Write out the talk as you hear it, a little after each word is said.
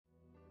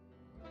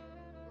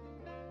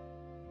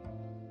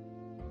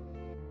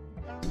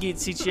Get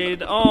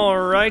situated.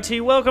 Alrighty,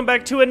 welcome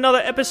back to another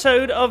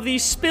episode of the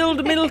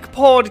Spilled Milk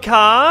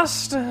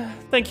Podcast.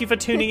 Thank you for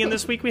tuning in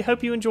this week. We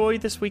hope you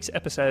enjoyed this week's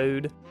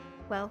episode.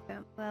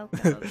 Welcome.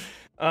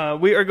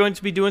 We are going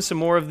to be doing some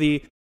more of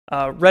the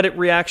Reddit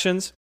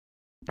reactions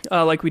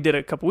like we did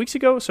a couple weeks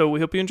ago, so we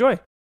hope you enjoy.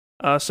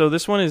 So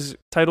this one is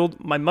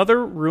titled, My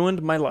Mother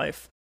Ruined My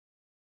Life.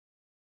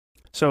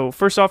 So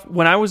first off,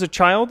 when I was a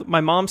child,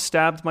 my mom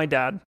stabbed my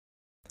dad.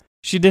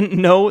 She didn't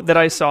know that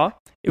I saw.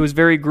 It was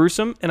very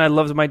gruesome, and I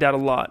loved my dad a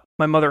lot.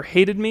 My mother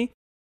hated me,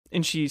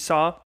 and she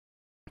saw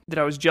that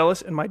I was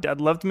jealous, and my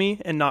dad loved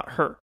me and not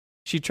her.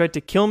 She tried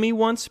to kill me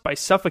once by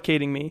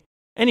suffocating me.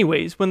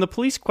 Anyways, when the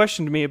police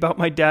questioned me about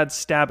my dad's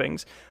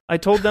stabbings, I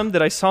told them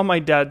that I saw my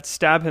dad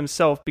stab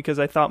himself because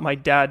I thought my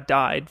dad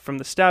died from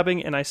the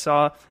stabbing, and I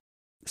saw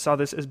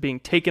this as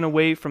being taken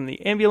away from the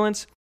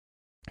ambulance,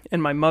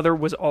 and my mother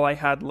was all I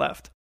had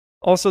left.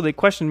 Also, they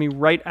questioned me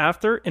right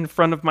after in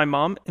front of my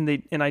mom, and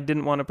I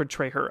didn't want to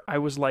betray her. I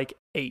was like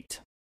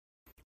 8.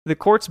 The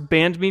courts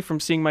banned me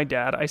from seeing my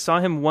dad. I saw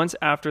him once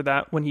after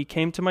that when he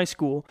came to my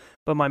school,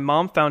 but my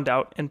mom found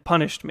out and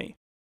punished me.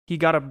 He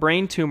got a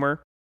brain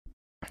tumor,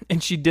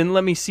 and she didn't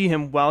let me see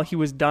him while he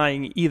was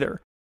dying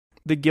either.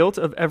 The guilt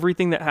of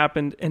everything that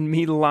happened and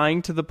me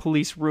lying to the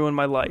police ruined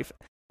my life.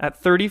 At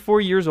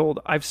 34 years old,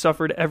 I've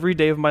suffered every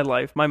day of my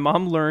life. My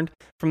mom learned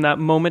from that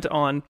moment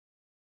on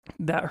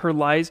that her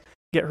lies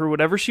get her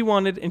whatever she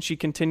wanted, and she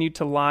continued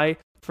to lie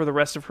for the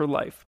rest of her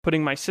life,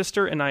 putting my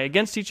sister and I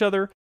against each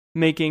other,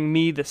 making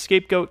me the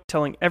scapegoat,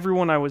 telling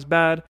everyone I was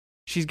bad.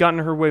 She's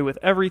gotten her way with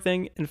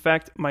everything. In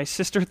fact, my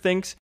sister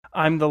thinks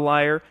I'm the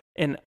liar,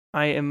 and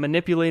I am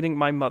manipulating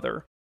my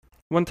mother.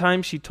 One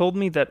time, she told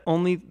me that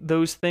only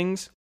those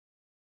things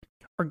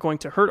are going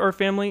to hurt our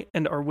family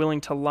and are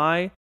willing to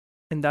lie,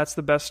 and that's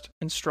the best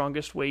and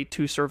strongest way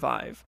to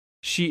survive.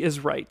 She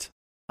is right.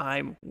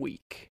 I'm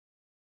weak.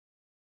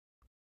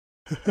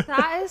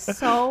 That is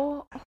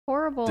so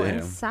horrible Damn.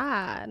 and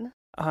sad.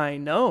 I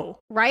know.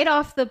 Right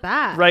off the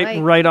bat.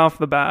 Right off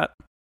the bat.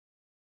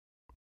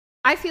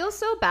 I feel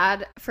so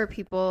bad for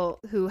people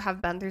who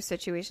have been through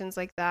situations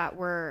like that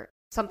where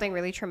something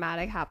really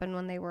traumatic happened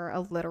when they were a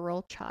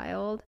literal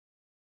child,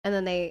 and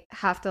then they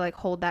have to like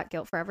hold that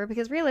guilt forever,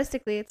 because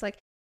realistically it's like,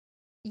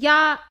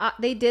 yeah,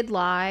 they did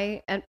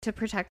lie and to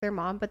protect their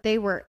mom, but they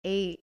were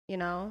 8,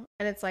 and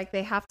it's like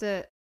they have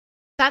to.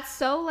 That's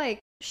so like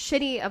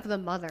shitty of the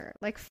mother.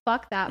 Like,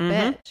 fuck that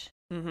bitch.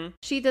 Mm-hmm.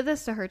 She did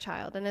this to her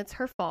child, and it's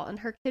her fault, and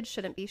her kid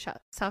shouldn't be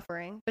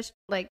suffering.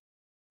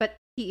 But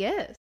he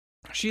is.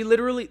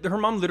 Her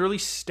mom literally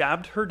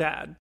stabbed her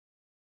dad,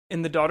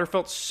 and the daughter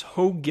felt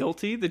so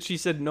guilty that she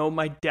said, "No,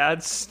 my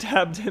dad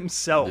stabbed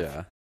himself."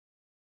 Yeah.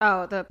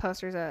 Oh, the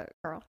poster's a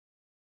girl.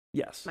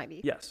 Yes. Might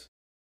be. Yes.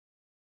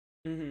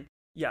 Mm-hmm.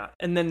 Yeah,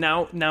 and then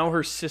now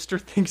her sister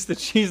thinks that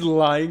she's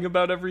lying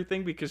about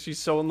everything because she's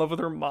so in love with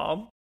her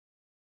mom.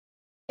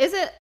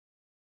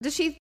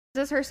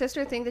 Does her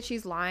sister think that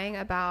she's lying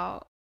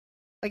about,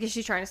 like, is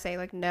she trying to say,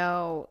 like,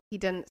 no, he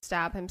didn't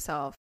stab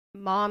himself,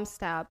 mom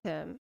stabbed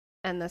him,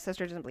 and the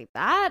sister doesn't believe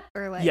that?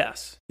 Or like,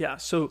 yes, yeah.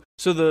 So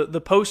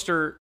the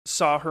poster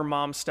saw her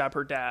mom stab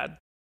her dad,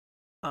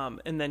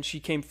 and then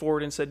she came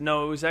forward and said,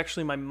 no, it was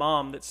actually my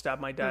mom that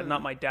stabbed my dad,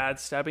 not my dad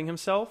stabbing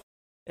himself.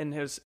 And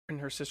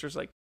her sister's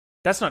like,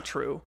 that's not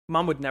true.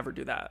 Mom would never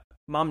do that.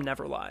 Mom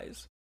never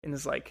lies. And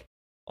is like,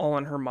 all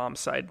on her mom's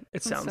side.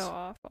 It sounds so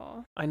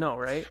awful. I know,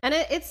 right? And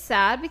it's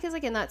sad because,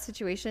 like, in that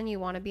situation, you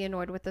want to be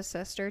annoyed with the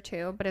sister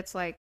too, but it's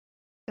like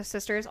the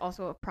sister is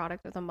also a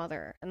product of the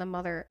mother, and the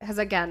mother has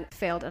again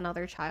failed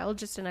another child,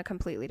 just in a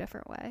completely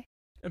different way.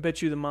 I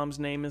bet you the mom's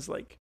name is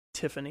like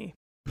Tiffany.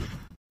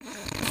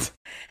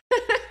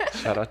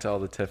 Shout out to all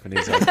the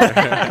Tiffany's out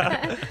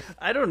there.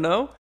 I don't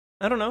know.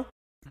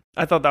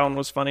 I thought that one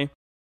was funny.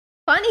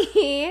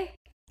 Funny?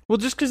 Well,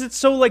 just because it's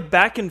so like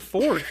back and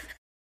forth.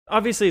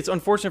 Obviously, it's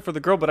unfortunate for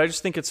the girl, but I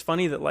just think it's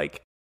funny that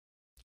like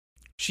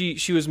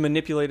she was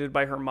manipulated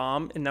by her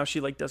mom, and now she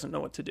like doesn't know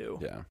what to do.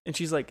 Yeah. And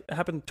she's like, it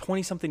happened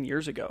 20-something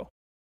years ago.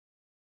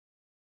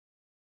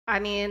 I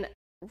mean,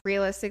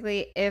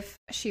 realistically, if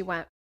she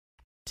went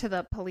to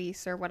the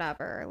police or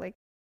whatever, like,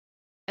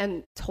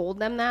 and told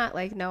them that,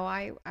 like, no,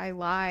 I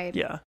lied.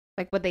 Yeah.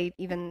 Like, would they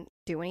even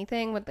do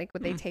anything? Would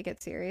they take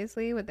it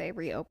seriously? Would they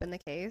reopen the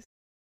case?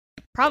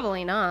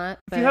 Probably not.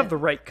 If you have the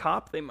right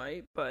cop, they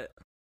might, but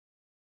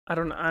I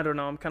don't know.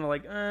 I'm kind of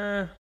like,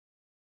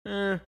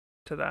 to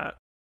that.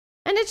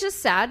 And it's just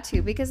sad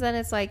too, because then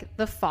it's like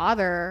the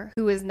father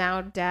who is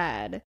now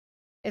dead.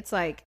 It's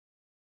like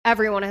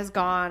everyone has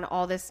gone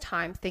all this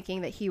time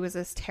thinking that he was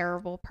this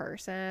terrible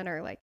person,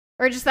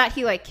 or just that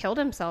he like killed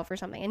himself or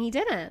something, and he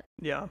didn't.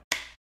 Yeah.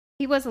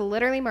 He was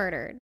literally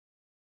murdered.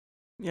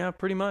 Yeah,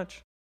 pretty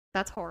much.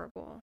 That's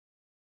horrible.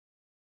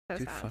 So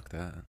Dude, sad. fuck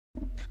that.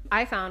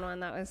 I found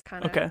one that was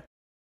kind of okay.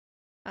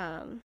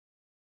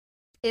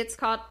 It's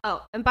called,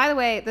 and by the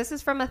way, this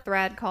is from a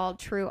thread called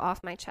True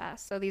Off My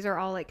Chest. So these are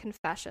all like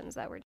confessions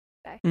that were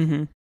today.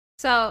 Mm-hmm.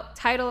 So,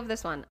 title of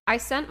this one: I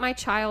sent my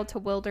child to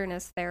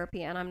wilderness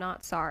therapy and I'm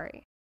not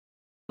sorry.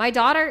 My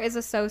daughter is a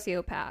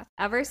sociopath.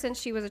 Ever since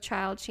she was a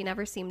child, she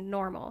never seemed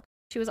normal.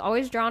 She was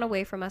always drawn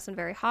away from us and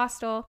very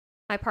hostile.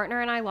 My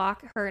partner and I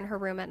lock her in her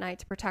room at night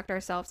to protect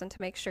ourselves and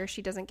to make sure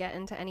she doesn't get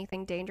into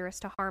anything dangerous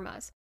to harm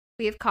us.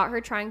 We have caught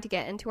her trying to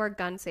get into our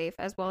gun safe,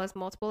 as well as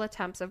multiple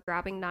attempts of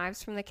grabbing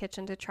knives from the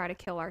kitchen to try to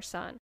kill our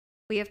son.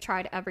 We have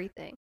tried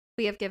everything.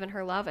 We have given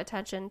her love,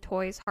 attention,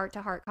 toys,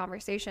 heart-to-heart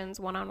conversations,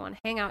 one-on-one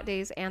hangout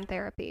days, and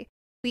therapy.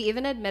 We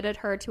even admitted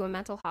her to a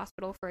mental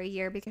hospital for a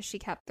year because she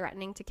kept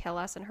threatening to kill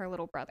us and her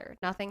little brother.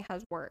 Nothing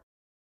has worked.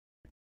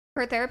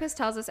 Her therapist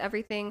tells us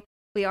everything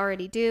we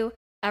already do.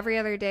 Every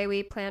other day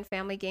we plan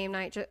family game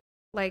night,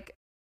 like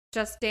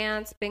Just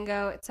Dance,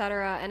 bingo,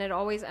 etc., and it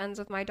always ends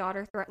with my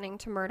daughter threatening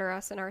to murder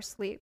us in our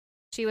sleep.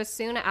 She was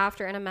soon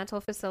after in a mental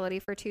facility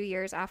for 2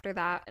 years after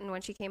that, and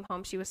when she came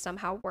home, she was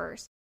somehow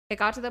worse. It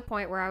got to the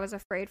point where I was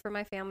afraid for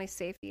my family's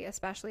safety,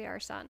 especially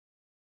our son.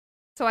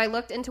 So I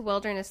looked into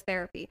wilderness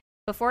therapy.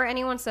 Before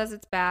anyone says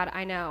it's bad,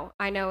 I know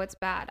it's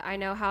bad. I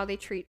know how they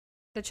treat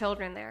the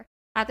children there.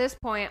 At this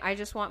point, I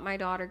just want my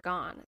daughter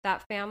gone.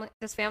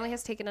 This family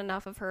has taken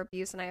enough of her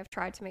abuse, and I have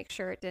tried to make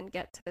sure it didn't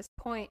get to this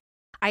point.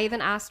 I even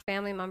asked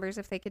family members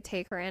if they could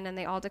take her in, and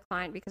they all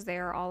declined because they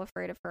are all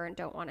afraid of her and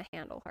don't want to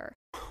handle her.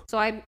 So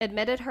I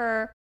admitted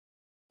her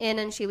in,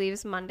 and she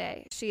leaves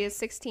Monday. She is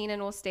 16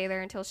 and will stay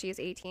there until she is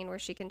 18, where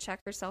she can check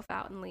herself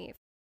out and leave.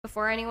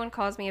 Before anyone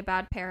calls me a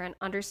bad parent,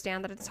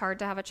 understand that it's hard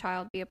to have a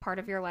child be a part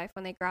of your life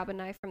when they grab a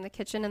knife from the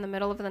kitchen in the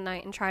middle of the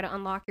night and try to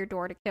unlock your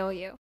door to kill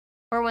you,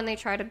 or when they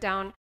try to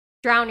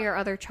drown your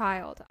other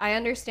child. I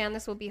understand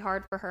this will be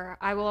hard for her.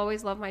 I will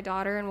always love my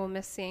daughter and will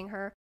miss seeing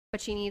her,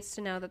 but she needs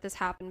to know that this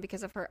happened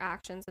because of her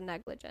actions and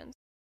negligence.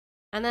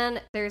 And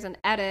then there's an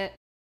edit,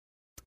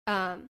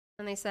 and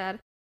they said,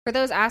 for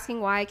those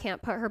asking why I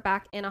can't put her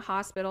back in a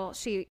hospital,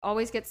 she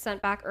always gets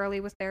sent back early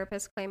with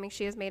therapists claiming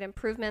she has made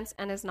improvements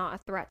and is not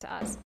a threat to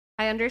us.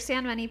 I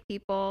understand many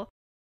people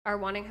are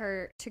wanting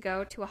her to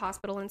go to a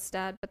hospital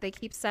instead, but they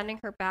keep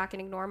sending her back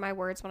and ignore my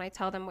words when I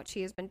tell them what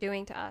she has been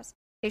doing to us.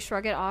 They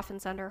shrug it off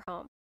and send her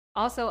home.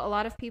 Also, a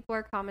lot of people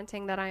are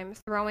commenting that I am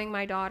throwing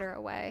my daughter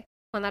away,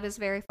 when that is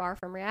very far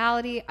from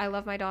reality. I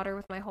love my daughter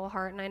with my whole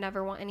heart, and I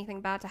never want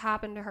anything bad to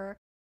happen to her.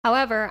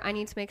 However, I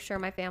need to make sure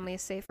my family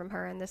is safe from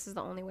her, and this is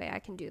the only way I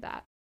can do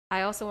that.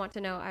 I also want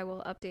to know I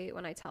will update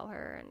when I tell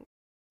her and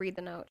read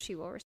the note she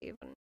will receive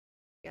when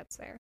she gets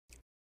there.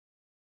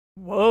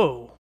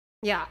 Whoa.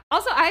 Yeah.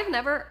 Also,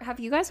 have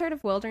you guys heard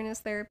of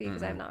wilderness therapy?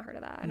 Because I have not heard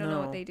of that. I don't know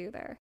what they do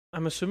there.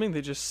 I'm assuming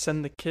they just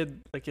send the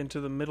kid like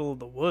into the middle of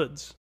the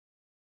woods,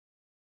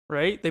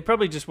 right? They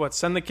probably just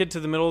send the kid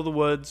to the middle of the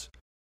woods,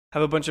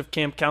 have a bunch of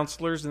camp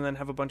counselors, and then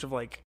have a bunch of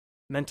like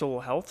mental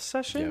health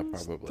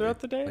sessions throughout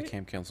the day. Like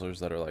camp counselors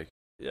that are like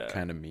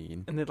kind of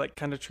mean, and they like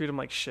kind of treat them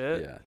like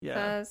shit.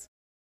 Yeah.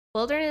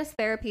 Wilderness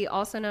therapy,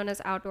 also known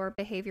as outdoor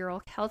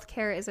behavioral health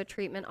care, is a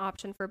treatment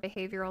option for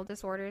behavioral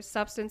disorders,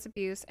 substance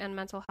abuse, and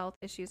mental health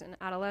issues in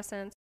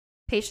adolescents.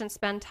 Patients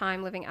spend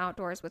time living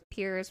outdoors with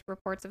peers.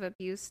 Reports of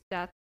abuse,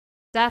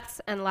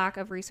 deaths, and lack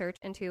of research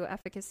into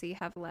efficacy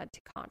have led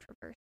to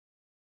controversy.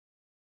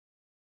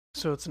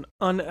 So it's an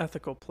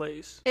unethical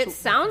place. It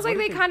sounds like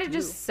they kind of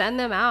just send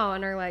them out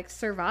and are like,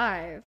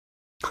 survive.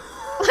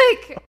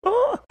 Like,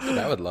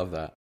 I would love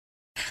that.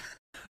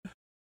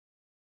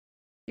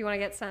 You want to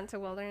get sent to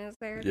wilderness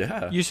there?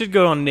 Yeah. You should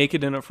go on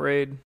Naked and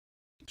Afraid.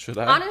 Should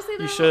I? Honestly,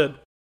 though, you should.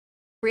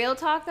 Real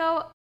talk,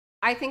 though,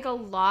 I think a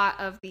lot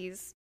of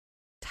these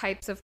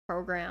types of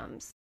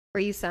programs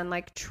where you send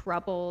like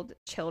troubled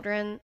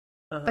children,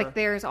 like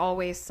there's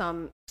always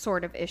some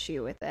sort of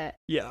issue with it.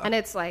 Yeah. And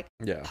it's like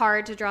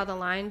hard to draw the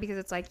line because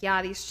it's like,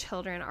 yeah, these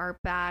children are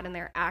bad and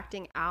they're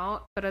acting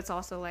out, but it's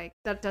also like,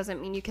 that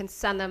doesn't mean you can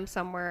send them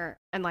somewhere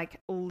and like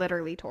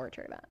literally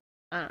torture them.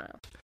 I don't know.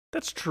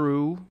 That's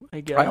true,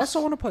 I guess. I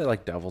also want to play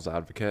like devil's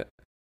advocate.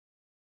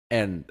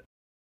 And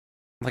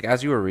like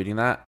as you were reading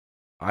that,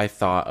 I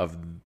thought of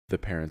the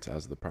parents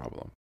as the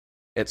problem.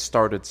 It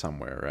started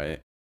somewhere,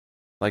 right?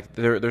 Like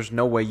there's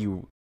no way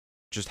you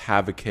just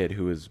have a kid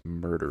who is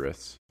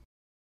murderous.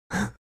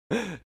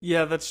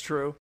 Yeah, that's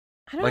true.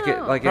 I don't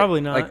know.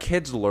 Probably not. Like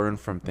kids learn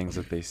from things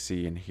that they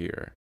see and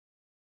hear.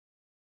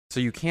 So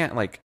you can't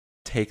like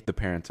take the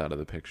parents out of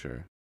the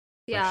picture.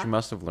 Yeah. Like, she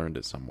must have learned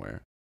it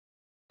somewhere.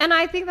 And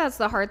I think that's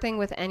the hard thing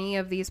with any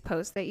of these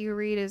posts that you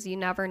read is you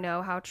never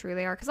know how true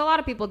they are. Because a lot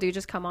of people do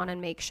just come on and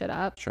make shit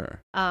up.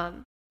 Sure.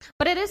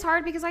 But it is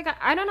hard because like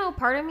I don't know,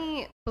 part of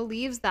me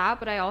believes that,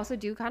 but I also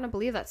do kind of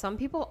believe that some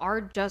people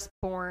are just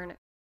born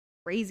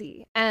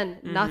crazy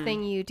and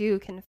nothing you do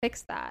can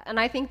fix that. And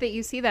I think that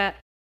you see that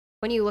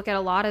when you look at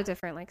a lot of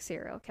different like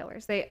serial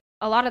killers. A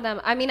lot of them,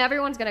 I mean,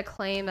 everyone's going to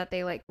claim that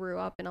they like grew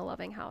up in a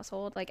loving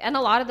household. Like, and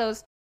a lot of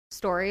those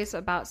stories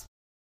about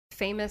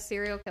famous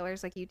serial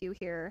killers, like you do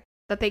hear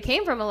that they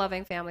came from a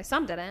loving family.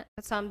 Some didn't,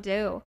 but some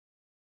do.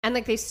 And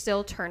like they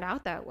still turned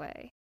out that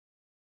way.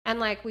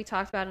 And like we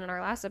talked about in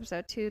our last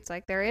episode too, it's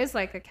like there is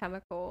like a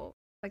chemical,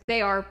 like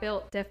they are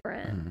built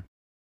different.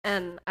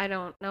 And I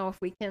don't know if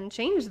we can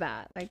change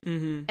that. Like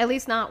at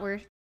least not where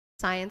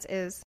science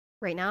is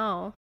right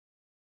now.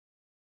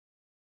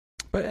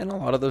 But in a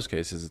lot of those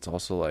cases, it's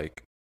also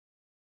like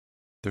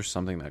there's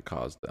something that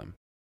caused them.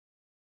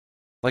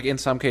 Like in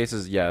some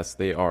cases, yes,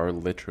 they are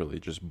literally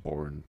just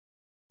born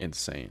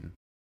insane.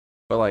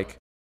 But like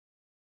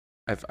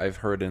I've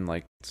heard in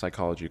like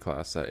psychology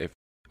class that if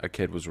a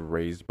kid was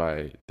raised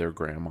by their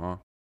grandma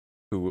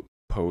who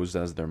posed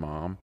as their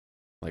mom,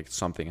 like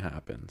something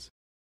happens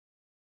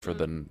for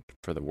the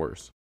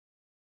worse.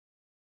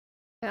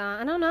 Yeah,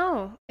 I don't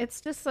know.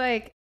 It's just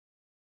like,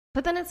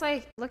 but then it's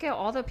like, look at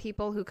all the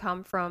people who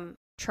come from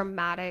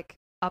traumatic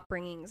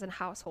upbringings and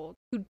households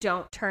who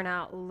don't turn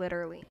out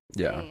literally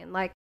insane. Yeah.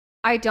 Like,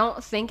 I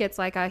don't think it's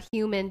like a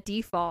human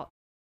default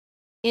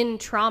in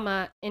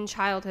trauma in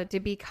childhood to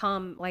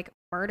become like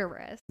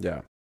murderous.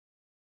 Yeah.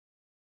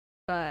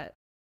 But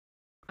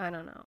I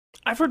don't know.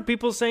 I've heard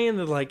people saying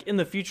that like in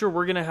the future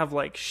we're gonna have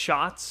like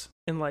shots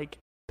and like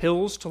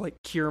pills to like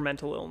cure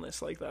mental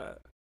illness like that.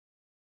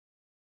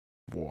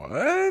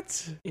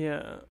 What?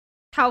 Yeah.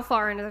 How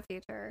far into the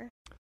future?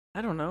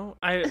 I don't know.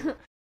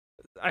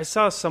 I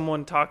saw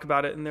someone talk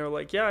about it and they were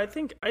like, yeah, I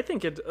think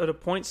at a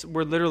point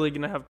we're literally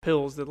gonna have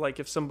pills that like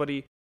if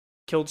somebody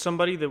killed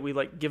somebody that we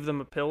like give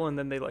them a pill and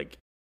then they like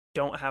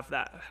don't have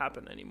that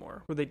happen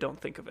anymore, where they don't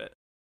think of it.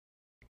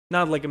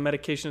 Not like a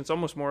medication, it's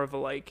almost more of a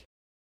like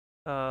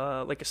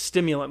a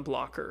stimulant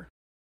blocker.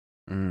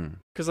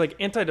 Because like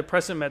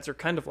antidepressant meds are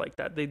kind of like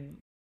that.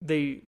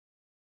 They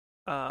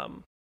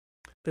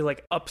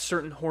like up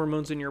certain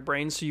hormones in your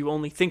brain, so you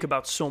only think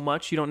about so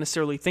much. You don't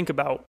necessarily think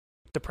about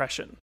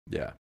depression.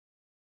 Yeah.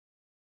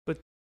 But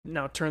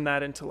now turn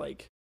that into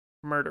like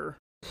murder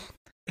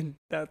and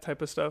that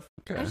type of stuff.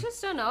 Okay. I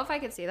just don't know if I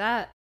could see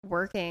that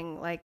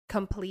working like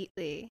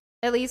completely.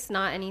 At least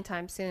not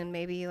anytime soon.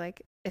 Maybe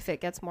like if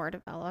it gets more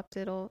developed,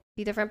 it'll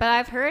be different. But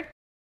I've heard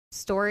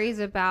stories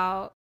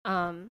about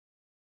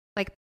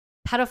like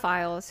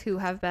pedophiles who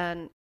have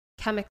been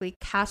chemically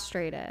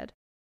castrated.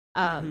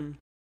 And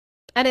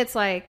it's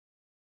like,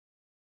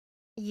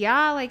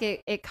 yeah, like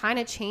it kind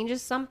of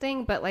changes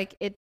something, but like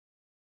it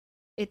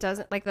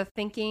doesn't, like the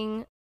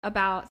thinking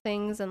about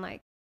things and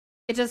like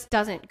it just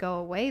doesn't go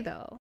away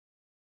though.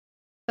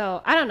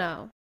 So I don't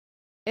know.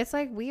 It's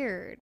like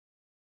weird.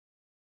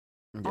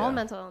 Yeah. All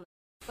mental illness.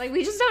 Like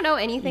we just don't know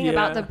anything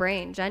about the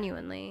brain,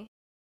 genuinely.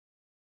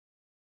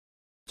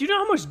 Do you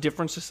know how much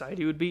different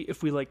society would be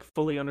if we like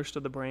fully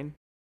understood the brain?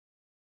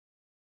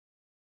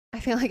 I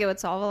feel like it would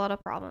solve a lot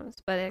of problems,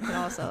 but it could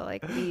also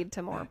like lead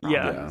to more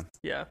problems.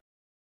 Yeah.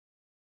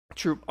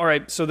 True. All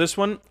right. So this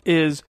one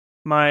is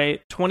my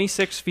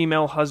 26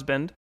 female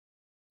husband,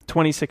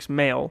 26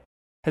 male,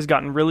 has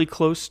gotten really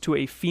close to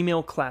a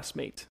female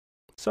classmate.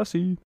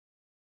 Sussy.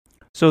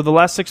 So the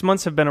last 6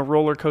 months have been a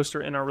roller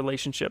coaster in our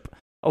relationship.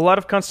 A lot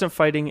of constant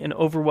fighting and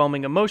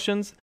overwhelming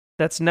emotions.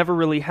 That's never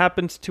really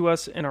happened to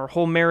us in our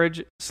whole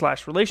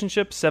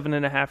marriage/relationship,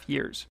 7.5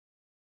 years.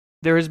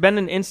 There has been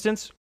an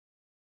instance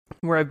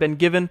where I've been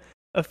given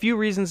a few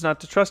reasons not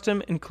to trust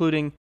him,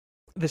 including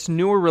this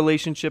newer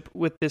relationship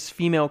with this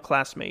female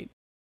classmate.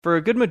 For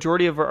a good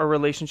majority of our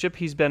relationship,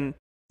 he's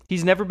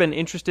never been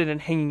interested in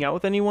hanging out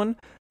with anyone,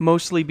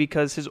 mostly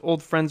because his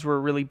old friends were a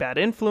really bad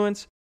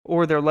influence,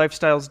 or their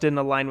lifestyles didn't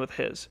align with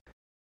his.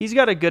 He's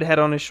got a good head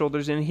on his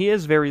shoulders, and he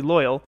is very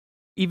loyal.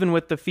 Even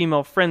with the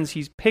female friends,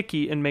 he's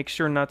picky and makes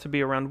sure not to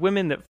be around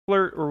women that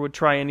flirt or would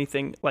try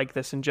anything like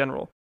this in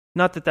general.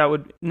 Not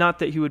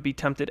that he would be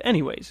tempted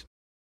anyways.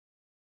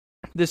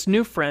 This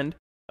new friend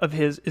of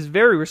his is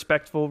very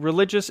respectful,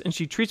 religious, and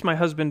she treats my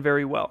husband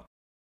very well.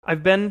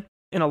 I've been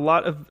a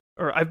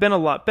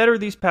lot better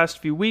these past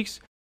few weeks,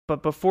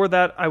 but before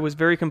that I was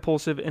very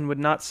compulsive and would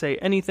not say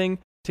anything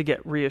to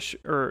get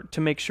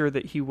to make sure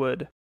that he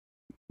would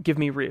give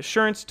me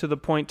reassurance, to the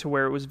point to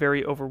where it was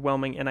very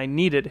overwhelming and I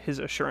needed his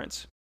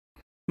assurance.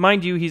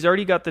 Mind you, he's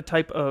already the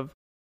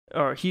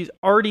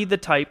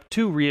type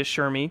to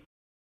reassure me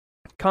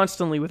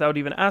constantly without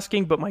even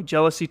asking, but my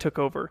jealousy took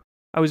over.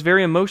 I was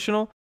very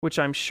emotional, which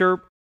I'm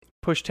sure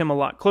pushed him a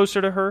lot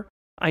closer to her.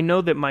 I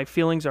know that my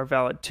feelings are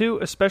valid too,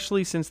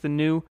 especially since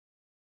this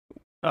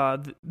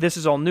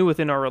is all new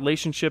within our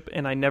relationship,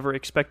 and I never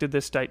expected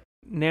this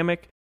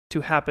dynamic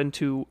to happen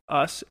to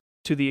us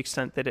to the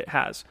extent that it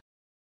has.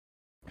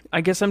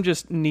 I guess I'm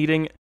just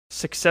needing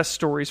success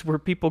stories where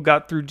people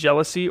got through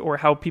jealousy or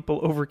how people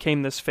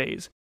overcame this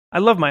phase. I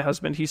love my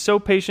husband. He's so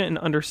patient and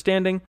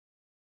understanding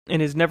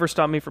and has never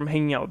stopped me from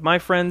hanging out with my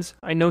friends.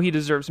 I know he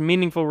deserves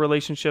meaningful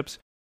relationships,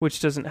 which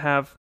he does not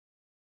have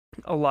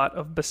a lot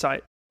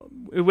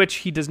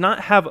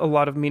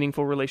of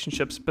meaningful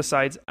relationships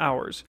besides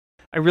ours.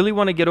 I really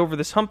want to get over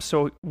this hump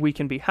so we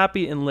can be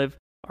happy and live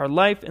our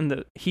life, and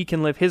that he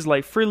can live his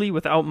life freely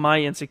without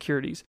my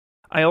insecurities.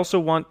 I also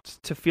want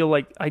to feel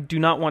like I do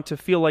not want to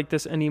feel like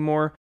this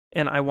anymore,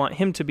 and I want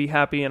him to be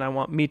happy, and I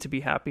want me to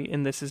be happy,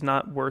 and this is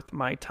not worth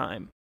my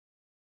time.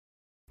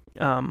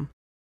 And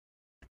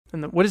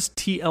then what does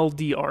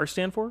TLDR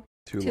stand for?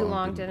 Too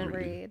long didn't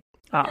read.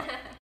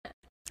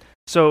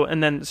 So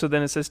then it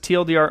says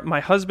TLDR.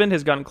 My husband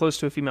has gotten close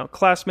to a female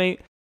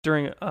classmate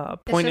during a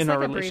point in our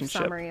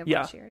relationship.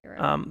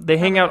 They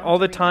hang out all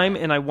the time,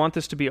 and I want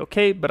this to be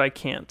okay, but I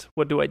can't.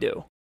 What do I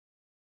do?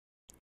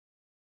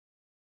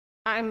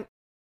 I'm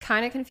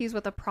kind of confused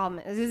what the problem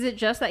is. Is it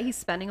just that he's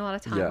spending a lot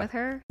of time Yeah. with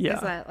her? Yeah.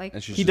 Is that like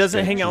And she's He just doesn't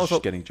getting, hang out she's with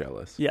just getting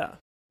jealous. Yeah.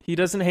 He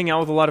doesn't hang out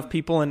with a lot of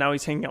people, and now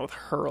he's hanging out with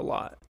her a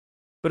lot.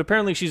 But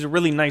apparently she's a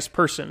really nice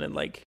person and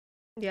like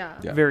yeah.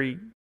 Yeah. very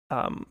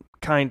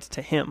kind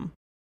to him.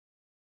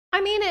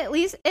 I mean, it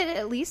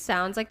at least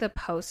sounds like the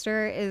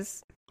poster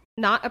is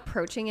not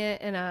approaching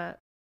it in a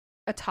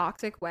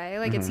toxic way.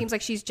 Like it Mhm. seems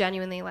like she's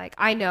genuinely like,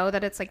 I know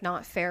that it's like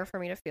not fair for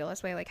me to feel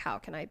this way. Like, how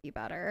can I be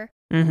better?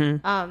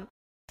 Mm-hmm. And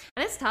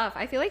it's tough.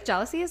 I feel like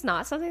jealousy is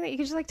not something that you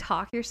can just like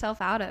talk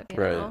yourself out of, you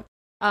Right. know?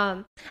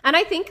 And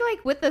I think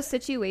like with the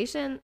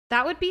situation,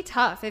 that would be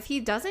tough if he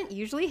doesn't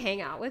usually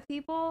hang out with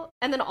people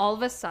and then all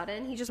of a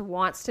sudden he just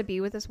wants to be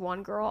with this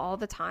one girl all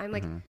the time.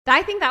 Like Mhm.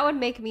 I think that would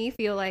make me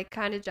feel like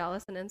kind of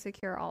jealous and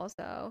insecure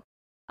also.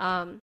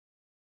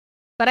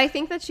 But I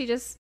think that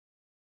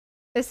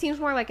this seems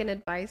more like an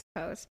advice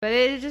post, but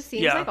it just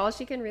seems Yeah. like all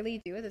she can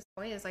really do at this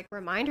point is like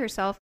remind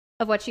herself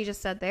of what she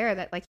just said there,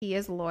 that like he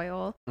is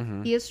loyal,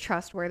 Mhm. he is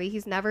trustworthy,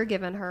 he's never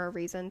given her a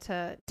reason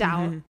to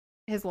doubt Mhm.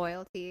 his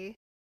loyalty.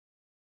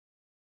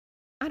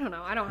 I don't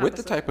know. I don't have With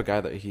the type of guy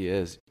that he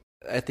is,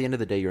 at the end of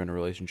the day, you're in a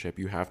relationship.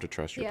 You have to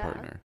trust your Yeah.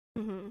 partner.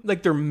 Mm-hmm.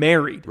 Like they're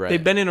married. Right.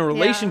 They've been in a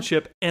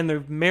relationship and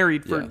they're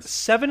married for Yes.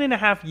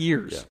 7.5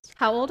 years. Yes.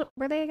 How old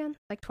were they again?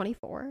 Like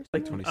 24?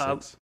 Like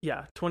 26.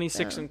 Yeah,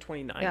 26 Yeah. and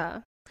 29.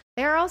 Yeah.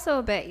 They're also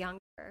a bit younger,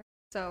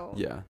 so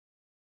Yeah.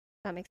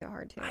 that makes it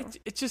hard too.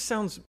 It just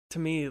sounds to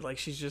me like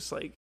she's just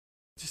like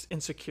just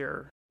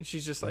insecure. And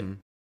she's just like, Mhm.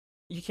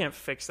 you can't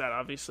fix that,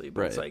 obviously,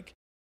 but it's Right. like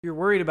you're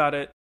worried about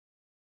it.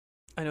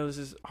 I know this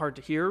is hard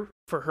to hear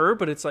for her,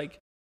 but it's like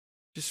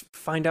just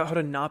find out how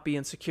to not be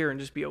insecure and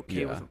just be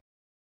okay Yeah. with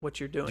what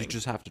you're doing. You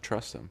just have to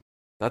trust him.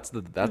 That's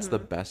the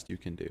Mhm. best you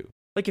can do.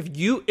 Like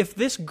if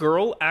this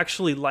girl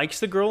actually likes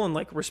the girl and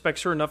like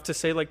respects her enough to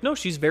say like, no,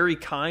 she's very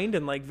kind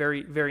and like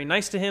very, very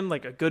nice to him,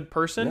 like a good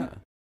person. Yeah.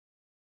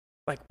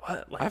 Like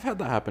what? Like I've had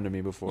that happen to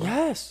me before.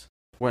 yes.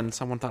 When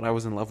someone thought I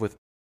was in love with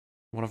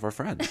one of our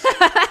friends.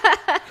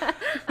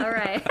 All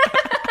right.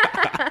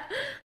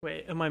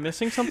 Wait, am I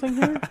missing something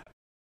here?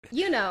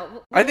 You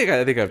know. I think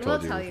I've we'll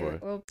told you tell before. you.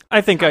 We'll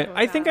I think talk about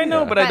I think I that.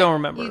 know, Yeah. but I don't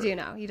remember. You do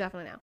know. You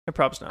definitely know. I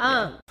probably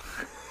not.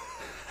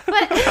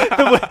 But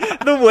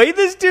The way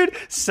this dude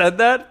said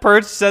that,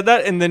 Perch said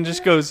that, and then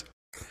just goes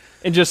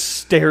and just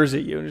stares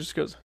at you and just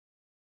goes,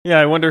 "Yeah,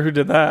 I wonder who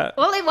did that."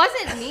 well, it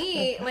wasn't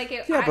me. Like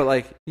it, Yeah, but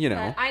like, you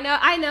know, but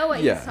I know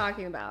what Yeah. he's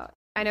talking about.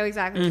 I know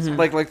exactly what he's Mhm.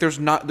 talking like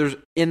there's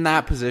in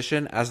that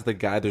position as the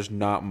guy, there's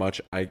not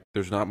much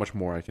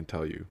more I can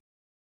tell you.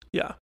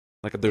 Yeah.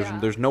 Like Yeah.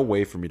 there's no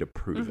way for me to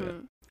prove about.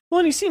 it. Mhm. Well,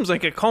 and he seems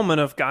like a calm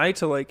enough guy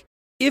to like,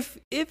 if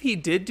he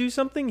did do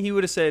something, he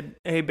would have said,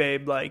 "Hey,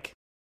 babe, like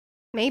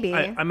Maybe.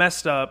 I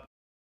messed up."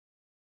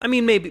 I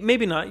mean,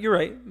 maybe not. You're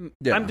right.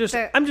 Yeah. I'm just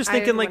So,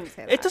 thinking I like wouldn't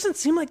say it that. doesn't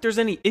seem like there's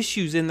any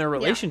issues in their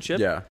relationship.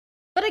 Yeah.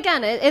 But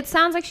again, it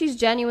sounds like she's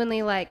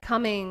genuinely like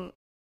coming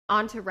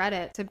onto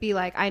Reddit to be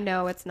like, I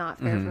know it's not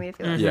fair Mhm. for me to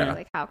feel this Yeah. way.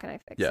 Like, how can I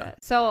fix Yeah. it?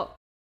 So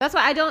that's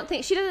why I don't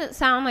think she doesn't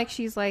sound like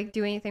she's like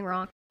doing anything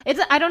wrong.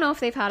 I don't know if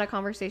they've had a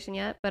conversation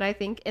yet, but I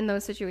think in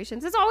those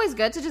situations, it's always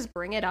good to just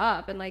bring it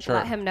up and like Sure.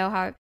 let him know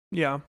how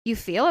Yeah. you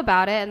feel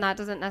about it. And that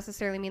doesn't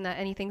necessarily mean that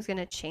anything's going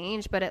to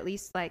change, but at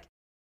least like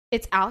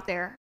it's out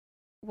there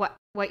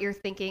what you're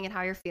thinking and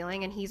how you're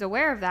feeling, and he's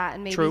aware of that,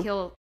 and maybe True.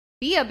 he'll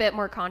be a bit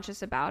more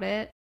conscious about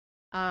it.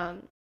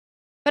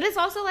 But it's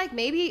also like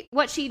maybe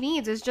what she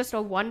needs is just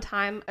a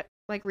one-time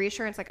like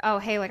reassurance, like, oh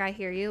hey, like I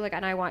hear you, like,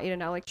 and I want you to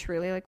know, like,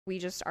 truly, like, we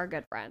just are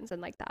good friends,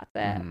 and like that's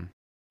it. Mhm.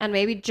 And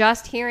maybe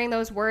just hearing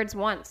those words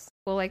once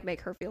will like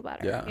make her feel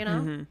better. Yeah. You know?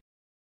 Mhm.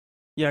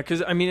 Yeah,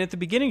 because I mean, at the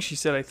beginning she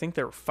said I think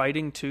they were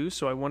fighting too,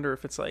 so I wonder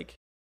if it's like,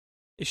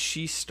 is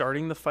she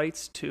starting the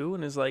fights too,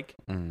 and is like,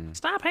 Mhm.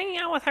 stop hanging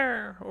out with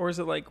her, or is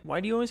it like, why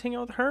do you always hang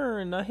out with her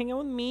and not hang out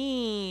with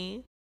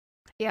me?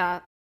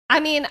 Yeah. I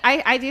mean,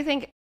 I do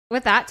think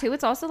with that too,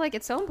 it's also like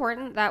it's so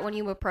important that when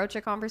you approach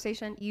a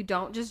conversation, you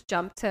don't just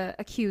jump to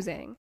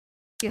accusing.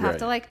 You have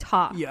to Right. like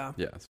talk. Yeah,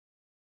 Yes.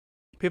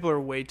 people are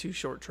way too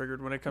short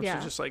triggered when it comes Yeah.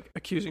 to just like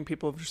accusing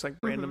people of just like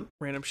random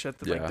shit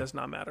that like Yeah. does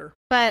not matter.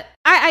 But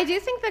I do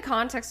think the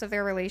context of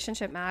their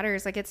relationship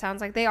matters. Like, it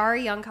sounds like they are a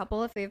young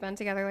couple if they've been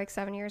together like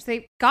 7 years.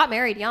 They got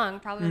married young,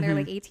 probably when they were Mhm.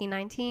 like 18,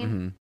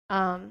 19.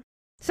 Mhm.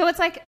 So it's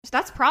like,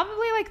 that's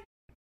probably like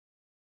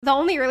the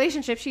only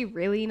relationship she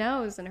really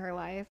knows in her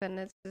life. And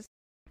it's just,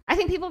 I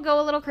think people go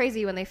a little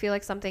crazy when they feel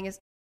like something is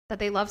that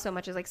they love so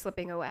much is like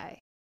slipping away.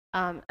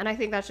 And I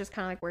think that's just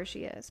kind of like where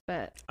she is.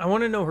 But I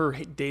want to know her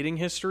dating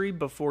history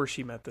before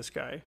she met this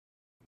guy.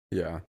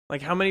 Yeah.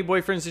 Like, how many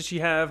boyfriends did she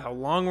have? How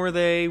long were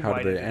they? How Why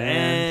did did they it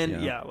end?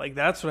 end? Yeah. Yeah, like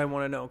that's what I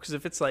want to know. Because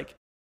if it's like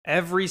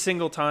every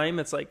single time,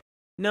 it's like,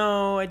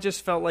 no, I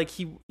just felt like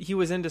he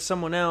was into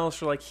someone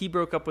else, or like he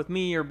broke up with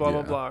me, or blah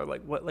blah Yeah. blah, or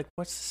like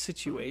what's the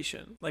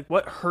situation? Like,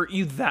 what hurt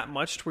you that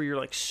much to where you're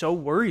like so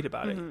worried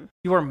about it? Mhm.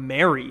 You are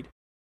married,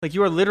 like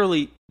you are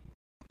literally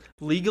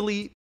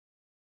legally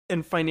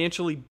and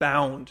financially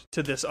bound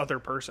to this other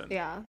person.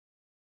 yeah,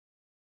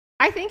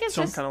 I think it's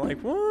So just, I'm kind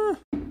of like,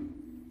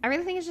 what? I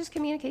really think it's just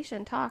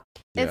communication, talk.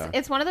 Yeah.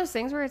 It's one of those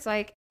things where it's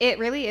like, it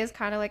really is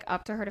kind of like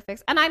up to her to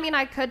fix. And I mean,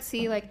 I could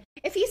see like,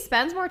 if he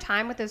spends more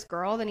time with this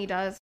girl than he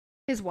does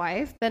his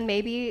wife, then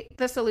maybe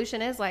the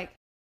solution is like,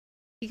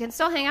 you can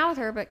still hang out with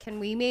her, but can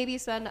we maybe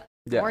spend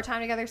more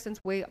time together since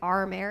we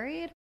are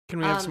married? Can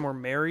we have some more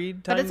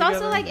married time But it's together?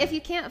 also like, if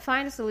you can't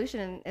find a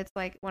solution, it's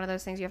like one of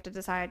those things you have to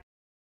decide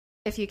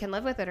if you can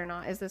live with it or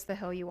not. Is this the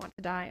hill you want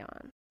to die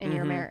on in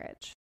your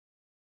marriage?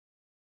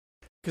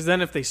 Because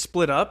then if they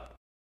split up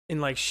and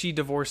like she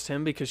divorced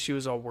him because she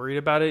was all worried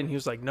about it and he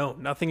was like, no,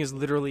 nothing has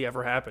literally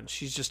ever happened.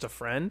 She's just a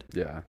friend.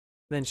 Yeah.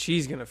 Then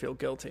she's going to feel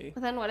guilty.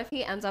 But then what if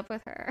he ends up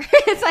with her?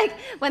 It's like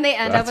when they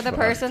end up with a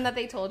person that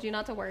they told you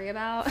not to worry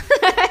about.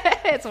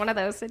 It's one of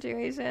those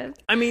situations.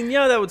 I mean,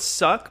 yeah, that would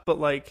suck, but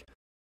like,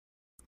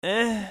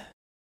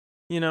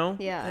 you know?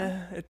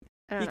 Yeah.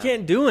 You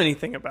can't do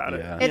anything about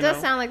Yeah. it. It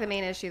does sound like the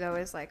main issue, though,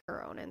 is like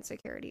her own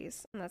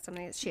insecurities. And that's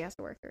something that she has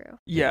to work through.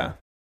 Yeah.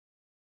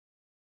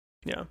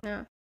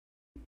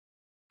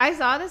 I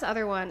saw this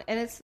other one,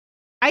 and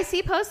I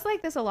see posts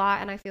like this a lot,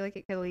 and I feel like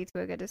it could lead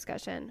to a good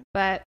discussion.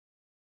 But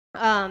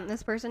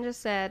this person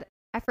just said,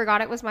 I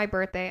forgot it was my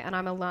birthday, and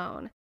I'm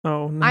alone.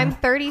 Oh, no. I'm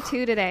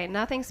 32 today.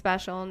 Nothing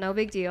special. No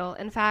big deal.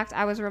 In fact,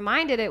 I was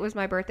reminded it was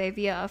my birthday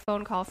via a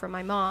phone call from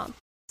my mom.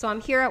 So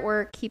I'm here at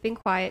work, keeping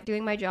quiet,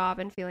 doing my job,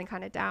 and feeling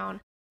kind of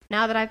down.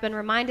 Now that I've been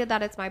reminded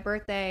that it's my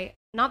birthday,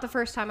 not the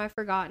first time I've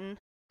forgotten,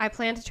 I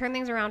plan to turn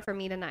things around for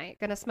me tonight.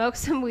 Gonna smoke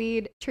some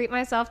weed, treat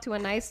myself to a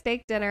nice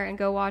steak dinner, and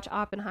go watch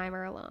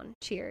Oppenheimer alone.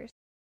 Cheers.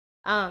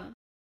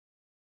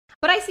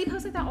 But I see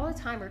posts like that all the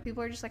time where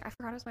people are just like, I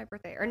forgot it was my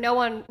birthday. Or no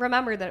one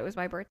remembered that it was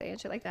my birthday and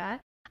shit like that.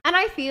 And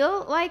I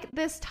feel like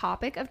this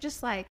topic of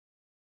just like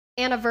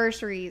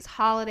anniversaries,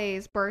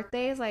 holidays,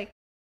 birthdays, like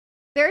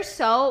they're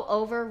so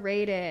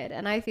overrated.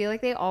 And I feel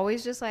like they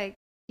always just like,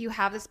 you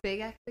have this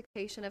big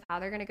expectation of how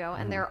they're going to go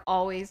and they're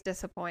always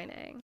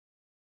disappointing.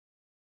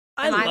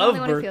 I Am I the love only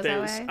one who feels that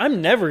birthdays. way?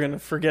 I'm never going to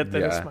forget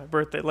that it's my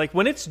birthday. Like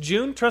when it's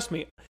June, trust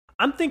me,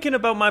 I'm thinking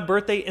about my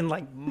birthday in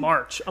like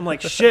March. I'm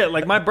like, shit,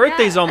 like my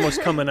birthday's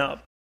almost coming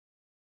up.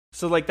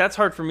 So like that's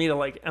hard for me to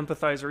like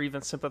empathize or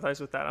even sympathize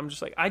with that. I'm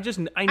just like, I just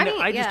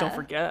don't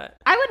forget.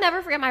 I would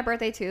never forget my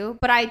birthday too,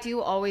 but I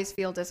do always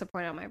feel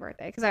disappointed on my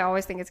birthday because I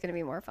always think it's going to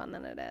be more fun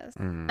than it is.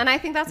 And I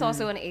think that's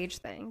also an age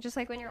thing. Just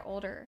like when you're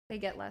older, they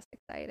get less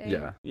exciting.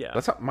 Yeah.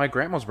 That's how, my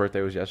grandma's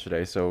birthday was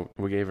yesterday, so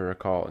we gave her a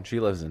call, and she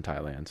lives in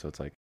Thailand, so it's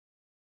like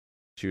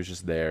she was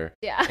just there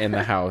in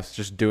the house,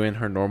 just doing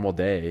her normal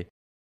day.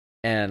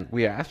 And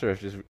we asked her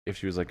if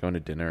she was like going to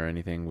dinner or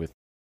anything with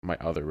my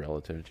other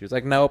relative. She was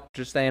like, nope,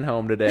 just staying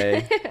home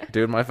today,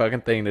 doing my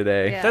fucking thing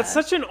today. Yeah. That's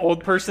such an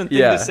old person thing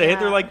to say.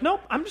 They're like,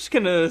 nope, I'm just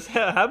gonna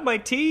have my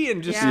tea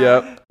and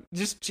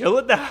just chill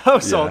at the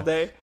house all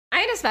day.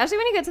 I mean, especially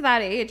when you get to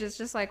that age, it's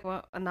just like,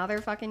 well, another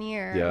fucking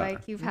year.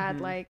 Like you've had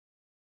like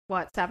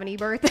what, 70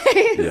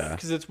 birthdays? Yeah,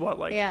 because it's what,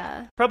 like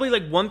probably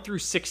like 1 through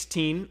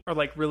 16 are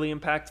like really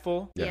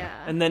impactful.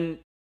 And then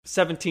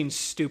 17's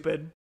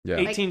stupid.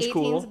 18's like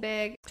cool. 18's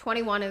big.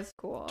 21 is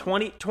cool.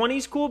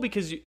 20's cool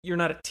because you're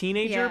not a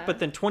teenager, but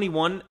then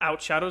 21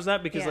 outshadows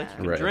that because like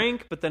you can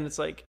drink, but then it's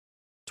like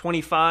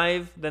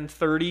 25, then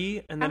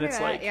 30, and then it's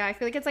like I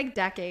feel like it's like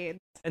decades.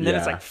 And then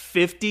it's like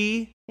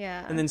 50,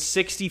 and then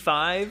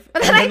 65,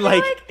 but and then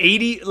like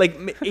 80,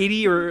 like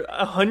 80 or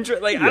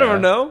 100. Like I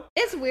don't know.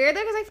 It's weird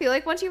though because I feel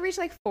like once you reach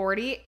like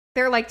 40,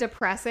 they're like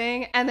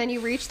depressing, and then you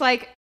reach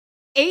like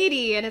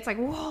 80 and it's like,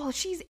 whoa,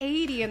 she's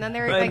 80, and then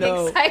they're like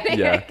exciting.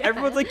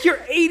 Everyone's like, you're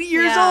 80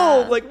 years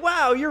old. Like,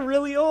 wow, you're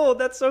really old.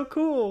 That's so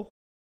cool.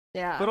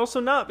 But also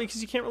not, because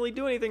you can't really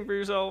do anything for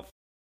yourself.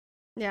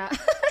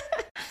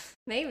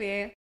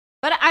 Maybe,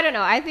 but I don't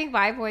know. I think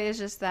my point is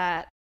just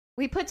that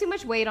we put too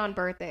much weight on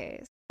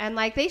birthdays, and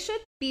like they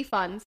should be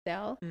fun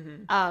still.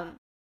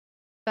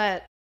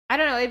 But I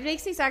don't know, it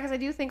makes me sad because I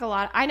do think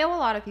I know a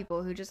lot of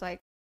people who just like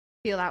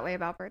feel that way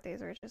about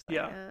birthdays, or it's just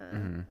like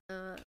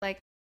like,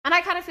 and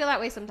I kind of feel that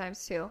way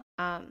sometimes too.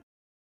 But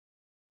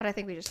I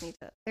think we just need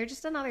to, they're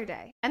just another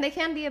day, and they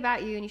can be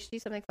about you, and you should do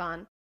something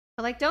fun.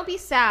 But like, don't be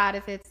sad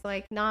if it's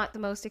like not the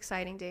most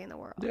exciting day in the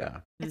world.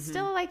 It's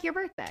still like your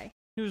birthday.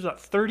 He was what,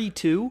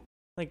 32?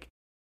 Like,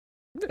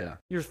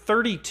 you're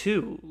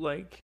 32.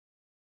 Like,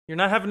 you're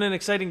not having an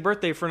exciting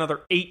birthday for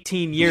another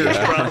 18 years,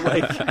 bro.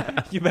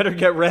 Like, you better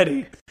get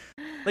ready.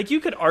 Like, you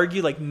could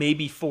argue like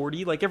maybe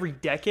 40, like every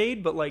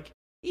decade, but like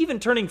even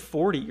turning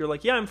 40, you're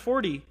like, yeah, I'm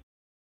 40.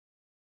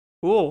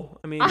 Cool.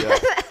 I mean,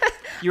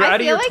 you're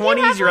out of your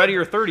 20s, you're out of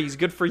your 30s.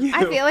 Good for you.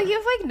 I feel like you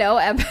have like no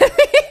empathy.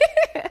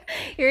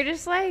 You're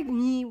just like,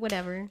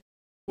 whatever.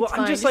 Well,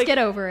 I'm just like, get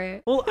over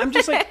it. Well, I'm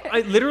just like,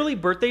 literally,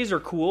 birthdays are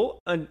cool.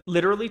 And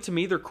literally, to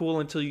me, they're cool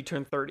until you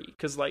turn 30.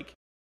 Because, like,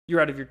 you're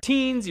out of your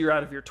teens, you're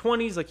out of your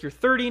 20s. Like, you're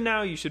 30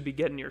 now, you should be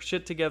getting your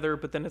shit together.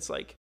 But then it's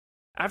like,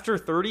 after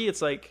 30,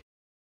 it's like,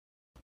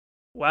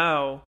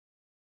 wow.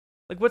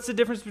 Like, what's the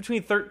difference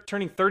between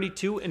turning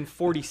 32 and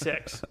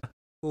 46?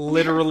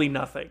 Literally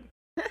nothing.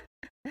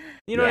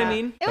 You know what I Yeah.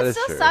 mean? It That would is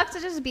still true. suck to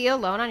just be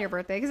alone on your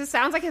birthday because it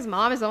sounds like his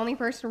mom is the only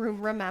person who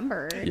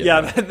remembered.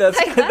 Yeah. That's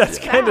Like, that's that's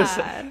kind of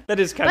sad. that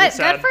is kind of But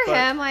sad. good for but-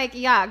 him. Like,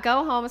 yeah,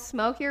 go home,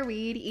 smoke your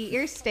weed, eat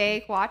your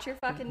steak, watch your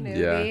fucking movie.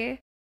 Yeah.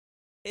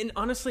 And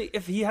honestly,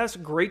 if he has a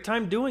great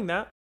time doing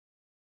that,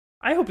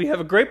 I hope you have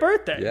a great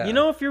birthday. Yeah. You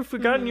know, if you're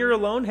forgotten Mhm. you're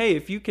alone, hey,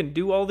 if you can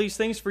do all these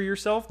things for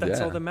yourself, that's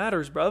Yeah. all that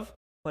matters, bruv.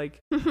 Like,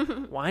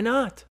 why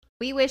not?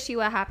 We wish you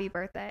a happy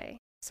birthday,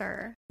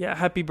 sir. Yeah,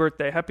 happy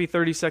birthday. Happy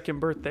 32nd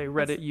birthday,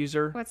 Reddit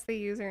user. What's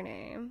the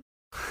username?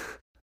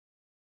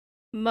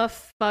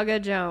 Mufugga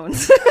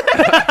Jones.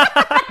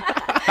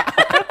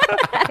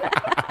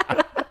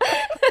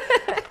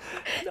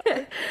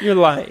 You're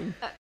lying.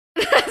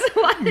 That's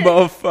what.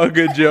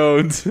 Motherfucker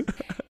Jones.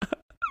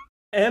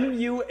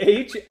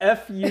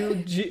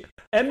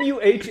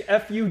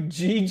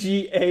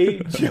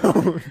 MUHFUGGA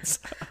Jones.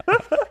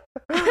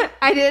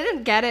 I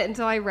didn't get it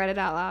until I read it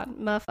out loud.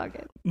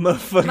 Motherfucker.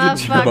 Motherfucker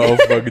Jones. Motherfucker.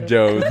 Motherfucker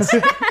Jones.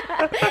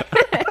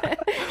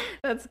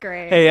 That's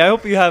great. Hey, I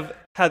hope you have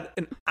had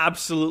an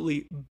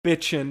absolutely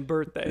bitchin'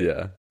 birthday.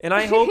 Yeah. And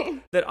I hope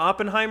that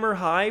Oppenheimer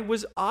High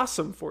was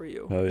awesome for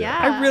you. Hell Yeah.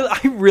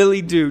 I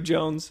really do,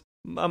 Jones.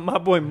 My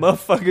boy,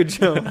 motherfucker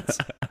Jones.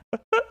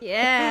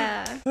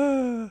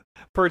 Yeah.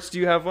 Perch, do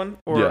you have one?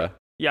 Or, Yeah.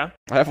 Yeah.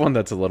 I have one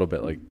that's a little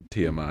bit like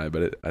TMI,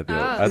 but I Oh,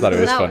 thought it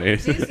was no, funny.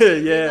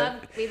 juicy. Yeah.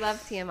 We love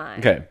TMI.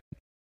 Okay.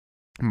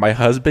 My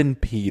husband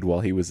peed while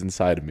he was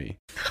inside of me.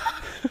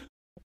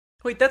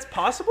 Wait, that's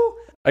possible?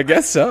 I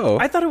guess so.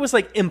 I thought it was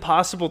like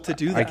impossible to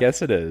do that. I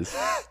guess it is.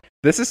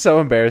 This is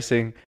so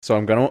embarrassing, so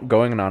I'm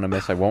going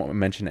anonymous. I won't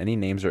mention any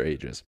names or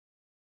ages.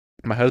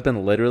 My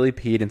husband literally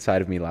peed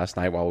inside of me last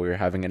night while we were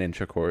having an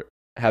intercourse.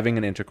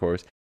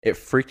 It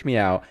freaked me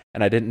out,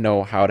 and I didn't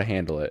know how to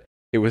handle it.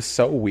 It was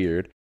so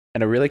weird,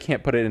 and I really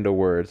can't put it into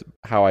words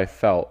how I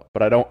felt.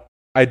 But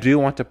I do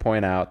want to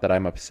point out that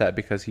I'm upset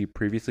because he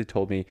previously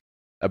told me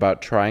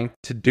about trying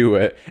to do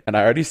it, and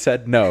I already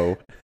said no,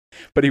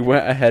 but he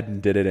went ahead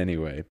and did it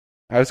anyway.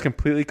 I was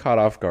completely caught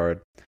off guard.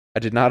 I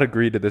did not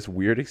agree to this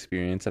weird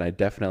experience, and I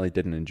definitely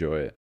didn't enjoy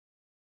it.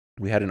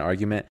 We had an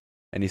argument,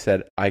 and he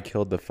said I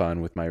killed the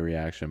fun with my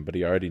reaction, but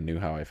he already knew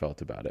how I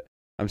felt about it.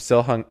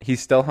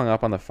 He's still hung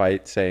up on the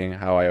fight, saying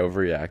how I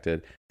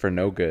overreacted for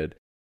no good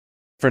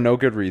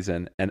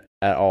reason and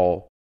at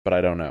all, but I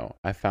don't know.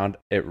 I found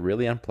it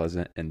really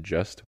unpleasant and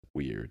just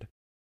weird.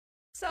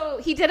 So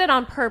he did it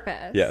on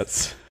purpose.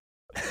 Yes.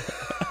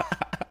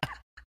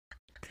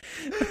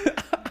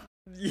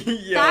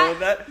 Yo,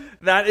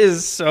 that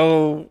is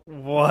so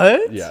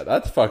what? Yeah,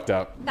 that's fucked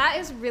up. That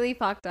is really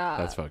fucked up.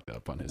 That's fucked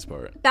up on his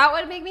part. That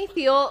would make me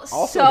feel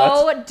Also,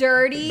 so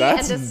dirty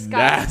That's and disgusting.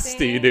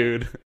 nasty,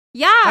 dude.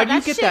 Yeah, How do you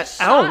that get shit that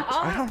shot out?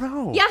 off. I don't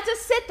know. You have to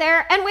sit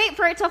there and wait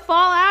for it to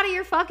fall out of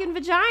your fucking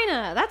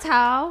vagina. That's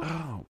how.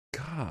 Oh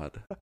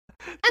God.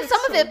 And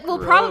some of so it will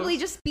gross. probably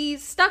just be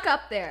stuck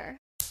up there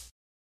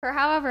for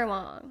however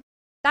long.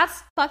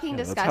 That's fucking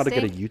Yeah, that's how to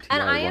disgusting. get a UTI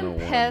and I am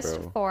 101,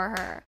 pissed bro. for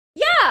her.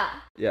 Yeah.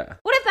 Yeah,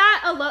 What if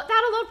that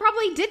alone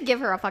probably did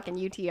give her a fucking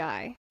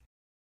UTI?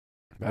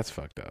 that's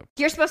fucked up.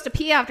 You're supposed to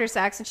pee after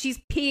sex, and she's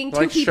peeing two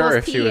Like, people's sure,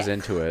 if pee. she was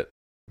into it,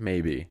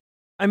 maybe.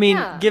 I mean,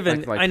 Yeah.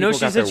 given Like, I know people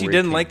she got said their she weird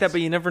didn't like that, kinks.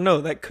 but you never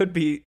know. That could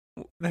be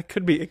a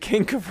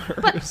kink of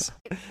hers.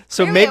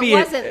 So Clearly maybe it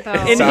wasn't, though.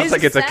 It in sounds his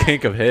like it's a set-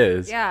 kink of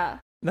his. Yeah.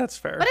 that's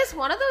fair. But it's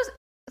one of those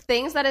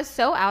things that is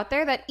so out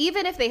there that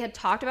even if they had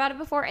talked about it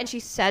before and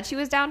she said she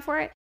was down for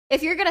it,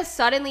 if you're gonna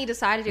suddenly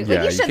decide to do it, Yeah, like,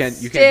 you you should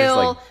can't- you still can't just,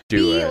 like,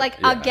 do be it. like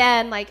Yeah.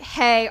 again, like,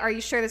 hey, are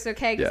you sure this is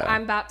okay? Because Yeah.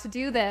 I'm about to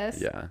do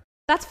this. Yeah,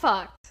 That's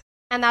fucked,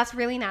 and that's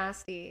really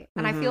nasty,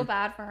 and I feel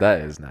bad for her.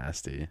 that is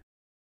nasty.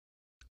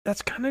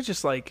 That's kind of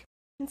just like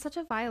It's such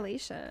a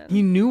violation.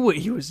 he knew what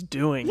he was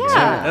doing. too.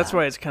 Yeah. That's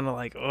why it's kind of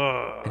like,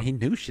 ugh. And he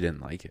knew she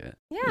didn't like it.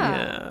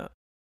 Yeah.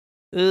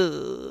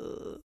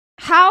 Ugh.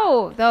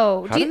 How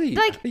though? How do do you, you,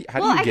 like? how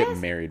do well, you I get guess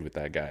married with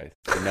that guy,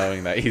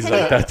 knowing that he's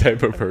Hey. like that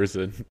type of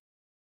person?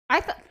 I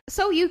thought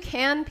so. You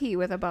can pee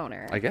with a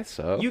boner. I guess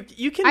so.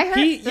 You can I heard-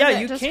 pee. does Yeah, it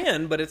you just-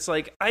 can, but it's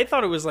like I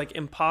thought it was like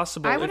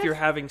impossible I if would've- you're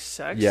having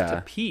sex Yeah.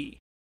 to pee.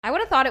 I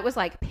would have thought it was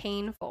like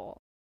painful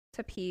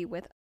to pee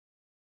with,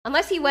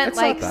 unless he went It's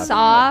not like that bad.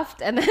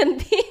 soft and then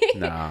pee.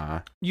 Nah.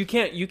 You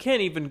can't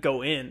even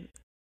go in.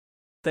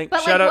 But,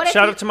 like, Shout what if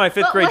out he- to my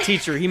fifth but grade what-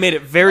 teacher. He made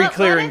it very But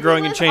clear what in if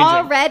Growing he and was Changing.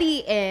 already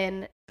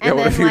in, and Yeah, what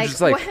then if you're like, just,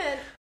 like- when-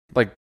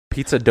 Like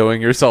pizza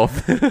doughing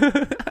yourself.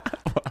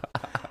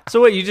 So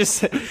what? You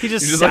just he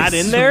just You sat like,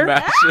 in there.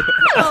 smash it.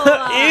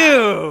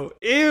 Oh,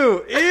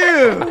 Ew.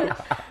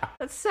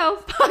 that's so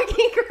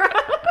fucking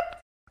gross.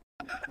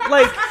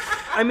 Like,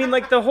 I mean,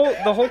 like the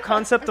whole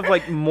concept of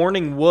like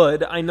morning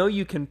wood. I know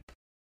you can,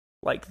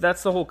 like,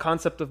 that's the whole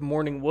concept of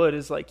morning wood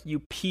is like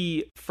you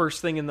pee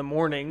first thing in the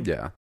morning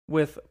Yeah.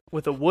 with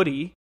a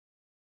woody.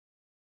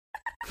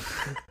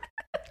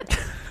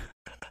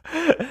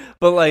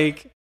 But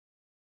like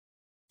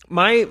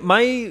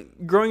my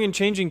Growing and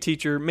Changing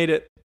teacher made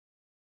it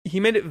he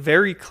made it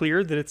very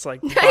clear that it's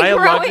like Growing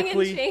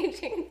biologically. and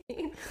changing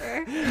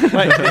nature.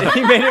 Like,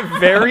 he made it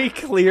very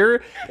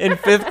clear in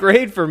 5th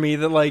grade for me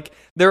that like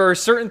there are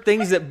certain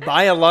things that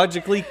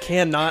biologically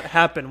cannot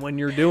happen when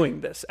you're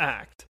doing this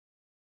act.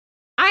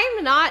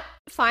 I'm not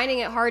finding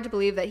it hard to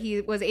believe that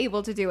he was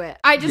able to do it.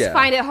 I just Yeah.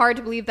 find it hard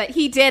to believe that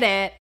he did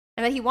it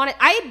and that he wanted.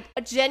 I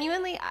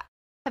genuinely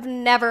have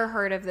never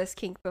heard of this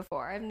kink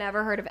before. I've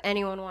never heard of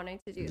anyone wanting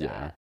to do Yeah.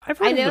 that. I've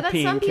heard I know of the that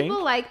peeing some kink.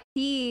 people like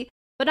pee,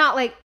 but not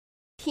like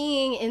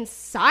peeing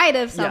inside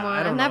of Yeah, someone.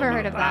 I don't I've never know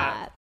heard of about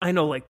that. I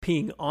know like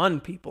peeing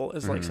on people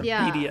is like Mhm. some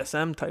Yeah.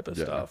 BDSM type of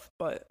Yeah. stuff,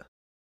 but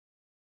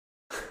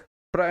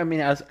But I mean,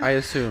 as I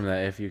assume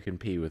that if you can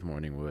pee with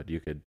morning wood, you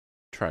could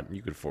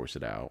force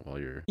it out while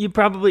you're. you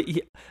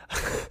probably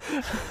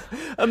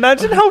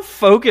imagine how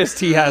focused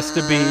he has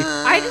to be.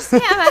 I just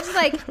can't imagine,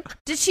 like,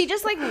 did she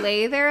just, like,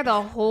 lay there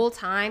the whole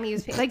time he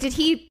was peeing? Like, did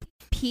he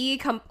pee,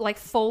 like,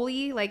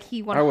 fully? Like,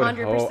 he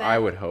 100%? I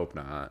would hope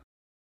not.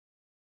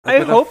 I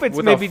with hope it's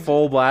with maybe a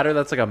full bladder.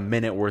 That's like a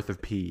minute worth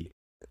of pee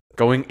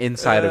going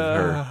inside of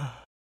her.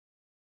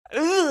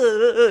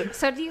 Ugh.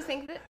 So do you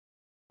think that...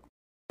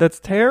 That's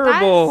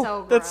terrible.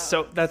 so That's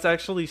gross. that's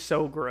actually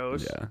so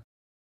gross. Yeah.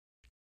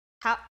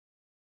 How...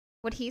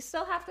 Would he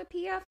still have to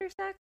pee after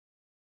sex?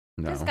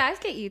 No. Because guys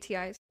get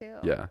UTIs, too.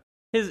 Yeah.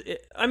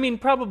 I mean,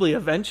 probably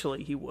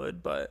eventually he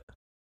would, but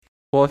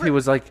Well, if he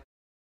was like,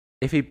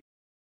 this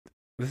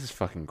is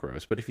fucking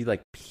gross. But if he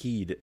like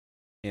peed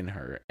in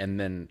her and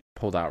then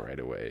pulled out right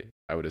away,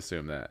 I would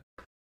assume that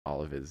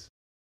all of his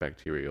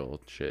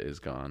bacterial shit is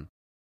gone,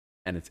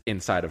 and it's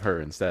inside of her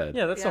instead.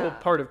 yeah, that's the whole Yeah.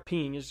 part of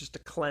peeing is just to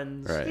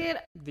cleanse Right. Dude,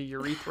 the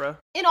urethra.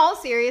 in all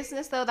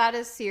seriousness, though, that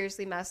is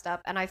seriously messed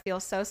up, and I feel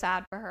so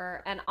sad for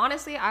her. And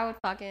honestly, I would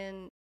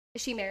fucking...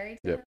 Is she married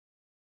to Yep. him?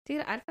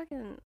 Dude, I'd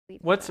fucking leave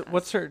What's his ass.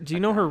 what's her? Do you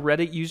know her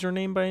Reddit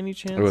username by any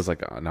chance? It was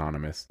like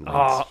anonymous.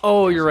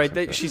 Oh, links you're or right.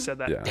 something. She said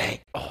that. Yeah. Dang.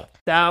 Oh,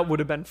 that would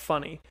have been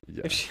funny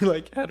Yeah. if she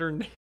like had her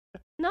name.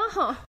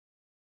 No.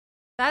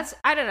 That's...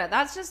 I don't know.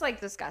 That's just, like,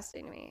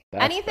 disgusting to me.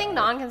 That's Anything bad.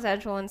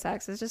 non-consensual in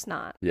sex is just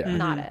not... Yeah.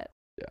 Not Mhm. it.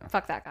 Yeah.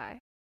 Fuck that guy.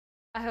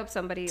 I hope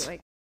somebody, like,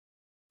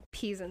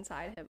 pees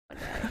inside him one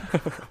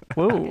day.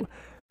 Whoa.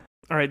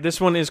 All right,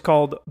 this one is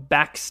called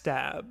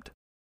Backstabbed.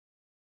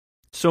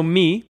 So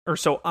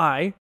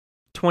I,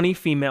 20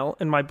 female,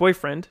 and my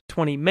boyfriend,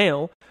 20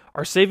 male,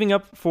 are saving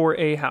up for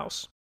a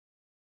house.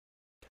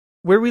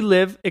 Where we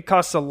live, it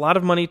costs a lot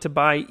of money to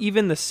buy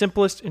even the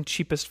simplest and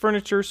cheapest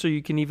furniture, so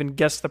you can even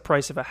guess the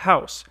price of a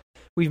house.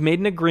 We've made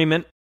an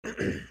agreement,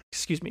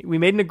 we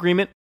made an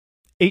agreement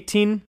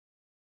 18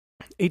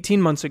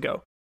 months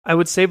ago. I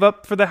would save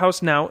up for the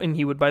house now, and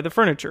he would buy the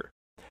furniture.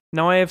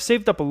 Now I have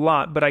saved up a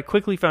lot, but I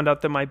quickly found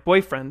out that my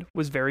boyfriend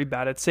was very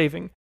bad at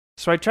saving.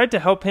 So I tried to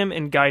help him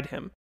and guide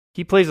him.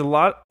 He plays a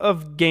lot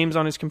of games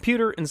on his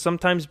computer and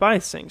sometimes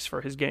buys things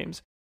for his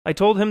games. I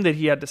told him that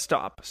he had to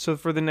stop. So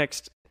for the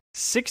next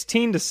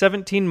 16 to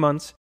 17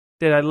 months,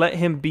 I let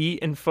him be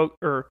and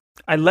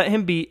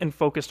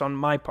focused on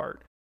my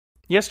part.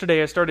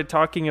 Yesterday I started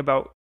talking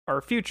about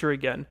our future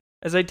again,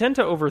 as I tend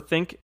to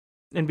overthink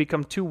and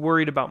become too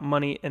worried about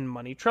money and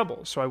money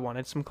trouble, so I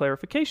wanted some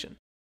clarification.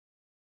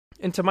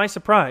 And to my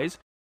surprise,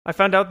 I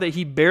found out that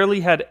he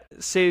barely had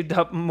saved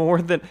up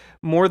more than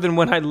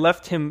when I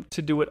left him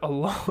to do it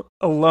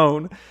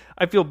alone.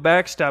 I feel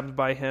backstabbed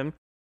by him,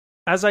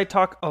 as I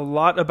talk a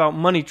lot about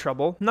money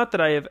trouble, not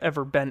that I have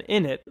ever been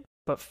in it,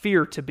 but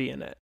fear to be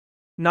in it.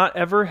 Not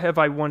ever have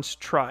I once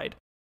tried.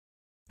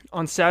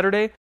 On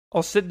Saturday,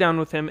 I'll sit down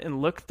with him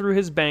and look through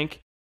his bank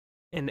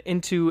and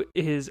into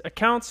his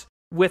accounts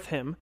with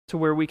him to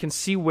where we can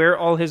see where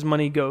all his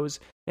money goes,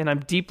 and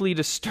I'm deeply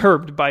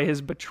disturbed by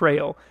his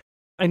betrayal.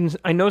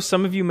 I know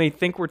some of you may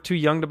think we're too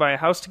young to buy a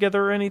house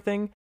together or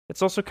anything.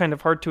 It's also kind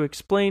of hard to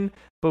explain,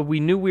 but we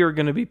knew we were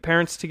going to be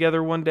parents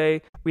together one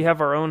day. We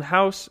have our own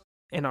house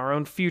and our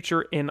own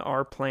future in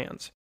our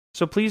plans.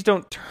 So please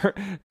don't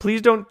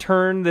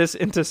turn this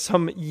into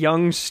some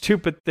young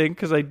stupid thing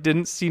because I did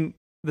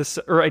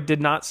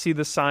not see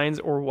the signs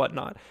or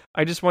whatnot.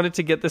 I just wanted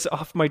to get this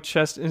off my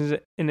chest,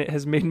 and it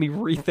has made me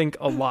rethink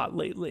a lot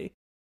lately.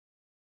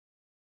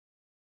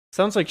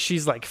 Sounds like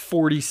she's like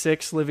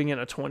 46 living in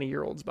a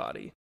 20-year-old's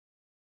body.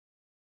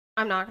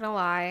 I'm not gonna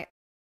lie.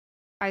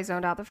 I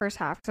zoned out the first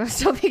half because I was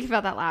still thinking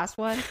about that last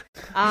one.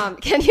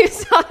 Can you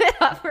sum it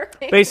up for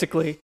me?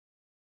 Basically,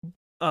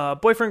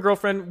 boyfriend,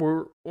 girlfriend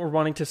were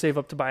wanting to save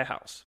up to buy a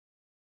house.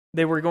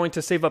 They were going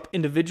to save up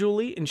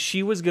individually, and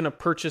she was going to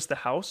purchase the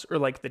house or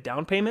like the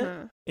down payment,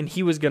 Mhm. and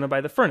he was going to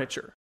buy the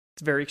furniture.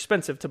 It's very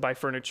expensive to buy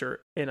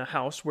furniture in a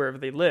house wherever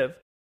they live.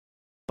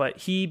 But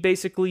he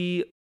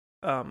basically,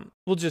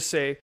 we'll just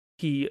say,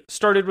 he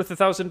started with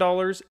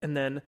 $1,000, and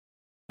then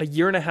a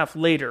year and a half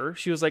later,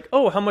 she was like,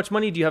 "Oh, how much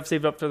money do you have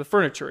saved up for the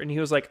furniture?" And he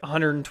was like,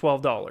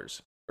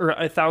 $112 or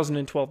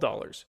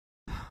 $1,012.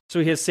 So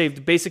he has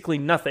saved basically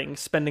nothing,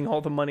 spending all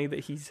the money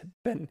that he's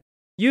been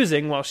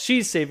using while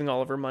she's saving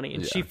all of her money,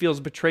 and she feels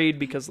betrayed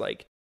because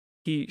like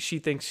she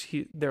thinks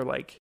they're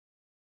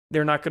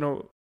not going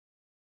to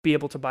be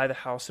able to buy the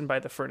house and buy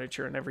the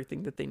furniture and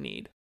everything that they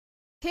need.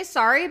 Okay,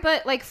 sorry,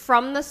 but like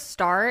from the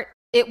start,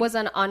 it was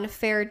an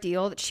unfair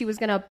deal that she was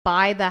going to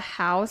buy the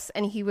house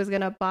and he was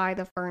going to buy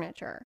the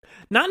furniture.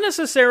 Not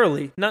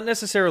necessarily.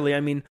 I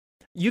mean,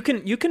 you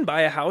can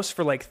buy a house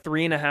for like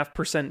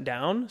 3.5%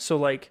 down. So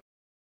like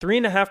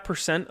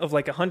 3.5% of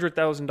like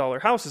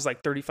 $100,000 house is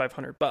like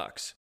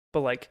 $3,500. But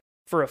like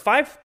for a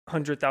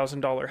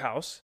 $500,000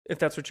 house, if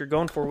that's what you're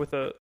going for with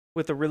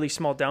a really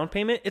small down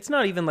payment, it's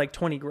not even like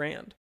 20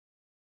 grand.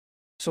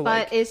 So but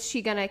like, is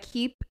she going to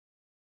keep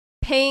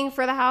paying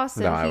for the house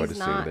and No, I would he's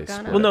assume not they gonna?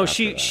 split. well, no,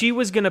 after she that.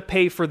 was gonna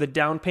pay for the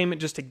down payment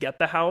just to get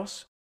the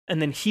house,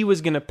 and then he was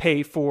gonna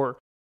pay for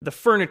the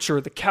furniture,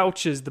 the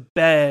couches, the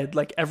bed,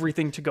 like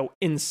everything to go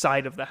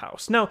inside of the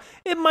house. Now,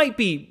 it might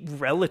be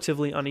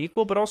relatively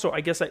unequal, but also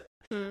I guess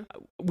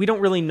we don't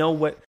really know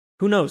what.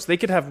 Who knows? They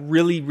could have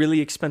really,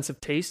 really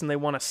expensive taste, and they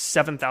want a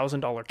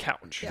 $7,000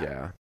 couch.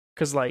 Yeah.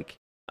 Because like,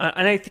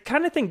 and I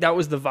kind of think that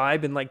was the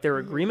vibe and like their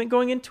agreement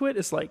going into it.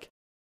 Is like,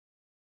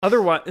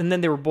 otherwise, and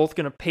then they were both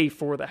gonna pay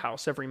for the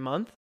house every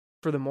month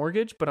for the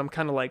mortgage. But I'm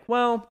kind of like,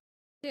 well.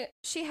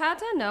 She had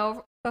to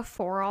know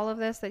before all of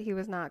this that he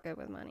was not good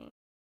with money.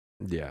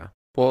 Yeah.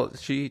 Well,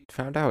 she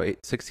found out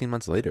 16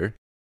 months later.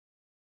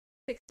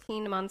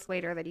 16 months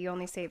later that he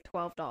only saved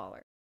 $12.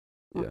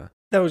 Yeah.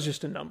 That was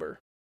just a number.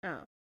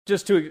 Oh.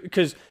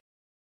 Because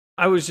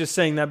I was just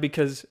saying that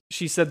because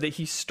she said that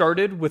he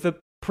started with a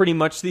pretty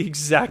much the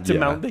exact Yeah.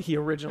 amount that he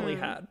originally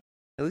had.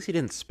 At least he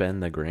didn't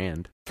spend the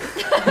grand.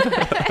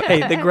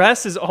 Hey, the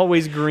grass is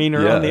always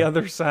greener Yeah. on the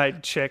other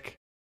side, chick.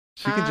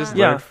 She can just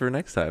Yeah. learn for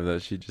next time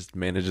that she just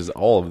manages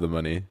all of the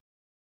money.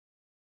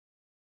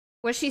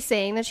 Was she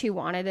saying that she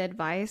wanted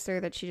advice or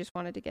that she just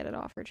wanted to get it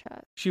off her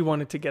chest? She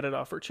wanted to get it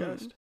off her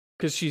chest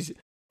because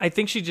I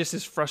think she just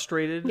is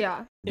frustrated.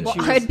 Yeah. And Well, she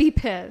was- I'd be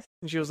pissed.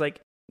 And she was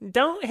like,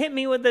 "Don't hit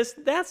me with this.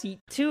 That's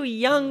too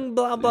young."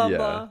 Blah blah Yeah.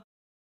 blah.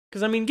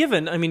 Because I mean,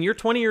 you're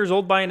 20 years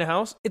old buying a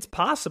house. It's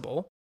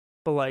possible,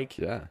 but like,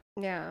 Yeah.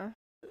 Yeah.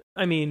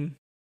 I mean,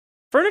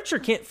 furniture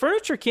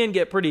can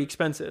get pretty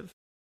expensive.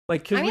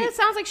 Like, 'cause I mean, it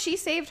sounds like she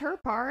saved her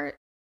part.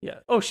 yeah.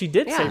 Oh, she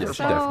did Yeah, save her she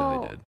so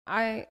part. definitely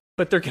did.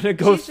 But they're gonna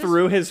go She's just-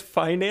 through his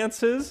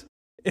finances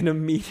in a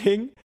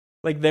meeting.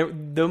 Like,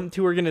 them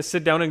two are gonna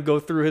sit down and go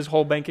through his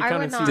whole bank I account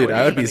would and see not. what Dude, he's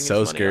I would be spending his so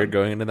money scared on.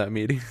 going into that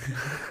meeting.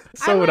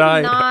 So would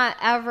I. not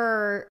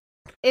ever.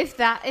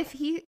 If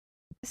he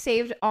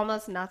saved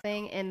almost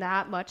nothing in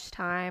that much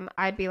time,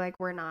 I'd be like,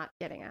 we're not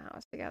getting a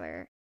house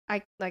together.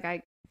 I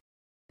can't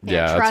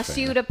Yeah, that's trust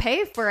fair. you to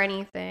pay for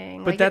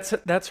anything. But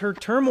that's her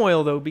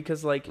turmoil though,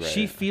 because like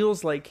she Right.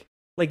 feels like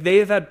they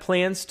have had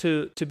plans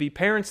to be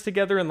parents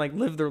together and like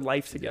live their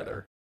life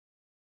together.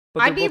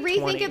 But I'd be they're both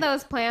 20. rethinking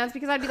those plans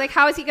because I'd be like,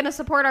 how is he going to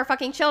support our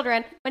fucking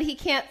children when he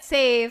can't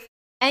save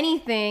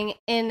anything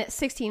in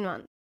 16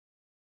 months?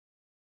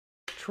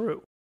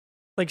 True.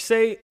 Like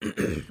say,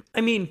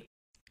 I mean,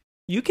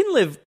 you can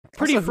live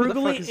pretty Also, who the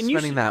frugally, fuck is and you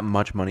spending that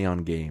much money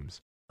on games.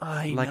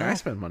 I Like know. I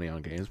spend money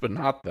on games, but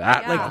not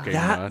that Yeah. like fucking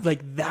that, much.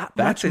 like that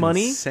That's much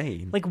money.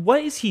 insane. Like,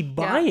 what is he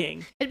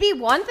buying? It'd be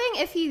one thing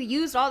if he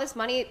used all this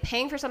money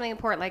paying for something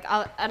important, like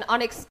an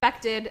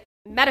unexpected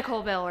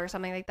medical bill or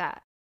something like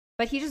that.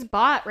 But he just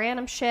bought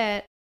random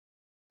shit.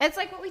 It's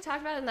like what we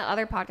talked about in the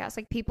other podcast.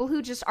 Like people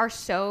who just are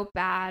so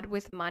bad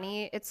with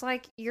money, it's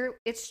like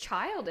it's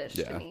childish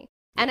to Yeah. me.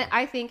 And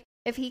I think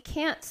if he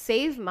can't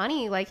save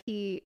money, like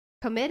he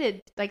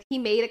committed, like he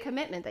made a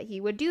commitment that he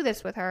would do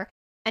this with her,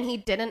 and he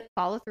didn't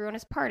follow through on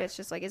his part. It's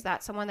just like, is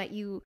that someone that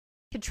you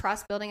could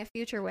trust building a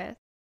future with?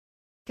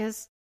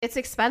 Because it's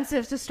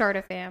expensive to start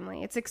a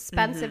family. It's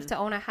expensive to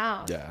own a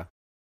house. Yeah,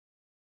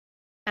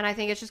 And I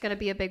think it's just going to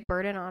be a big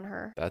burden on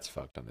her. that's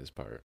fucked on his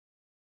part.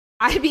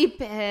 I'd be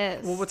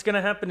pissed. Well, what's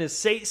gonna happen is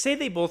say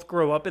they both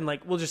grow up in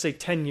like we'll just say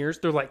 10 years.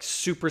 They're like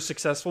super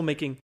successful,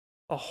 making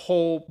a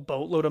whole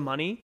boatload of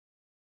money.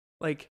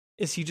 Like,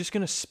 is he just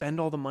gonna spend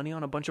all the money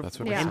on a bunch of That's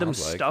what it random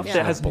sounds like. stuff Yeah.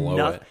 that has Below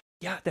nothing? it.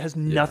 Yeah, that has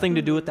nothing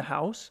to do with the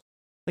house.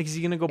 Like, is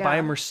he gonna go buy a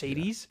Yeah.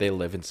 Mercedes They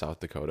live in South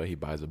Dakota. He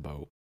buys a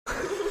boat.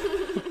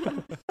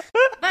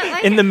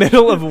 like- in the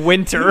middle of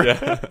winter?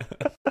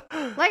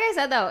 Like I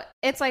said, though,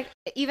 it's like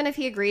even if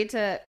he agreed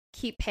to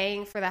keep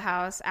paying for the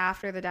house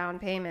after the down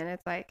payment,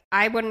 it's like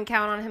I wouldn't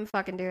count on him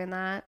fucking doing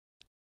that.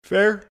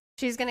 Fair.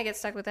 She's gonna get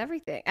stuck with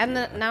everything, and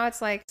now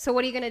it's like, so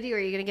what are you gonna do? Are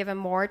you gonna give him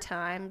more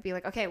time? Be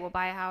like, okay, we'll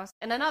buy a house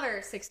in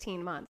another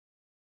 16 months.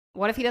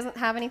 What if he doesn't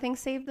have anything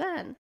saved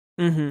then?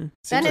 Mm-hmm. Then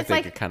Seems like it's they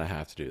like- could kind of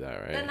have to do that,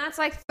 right? Then that's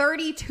like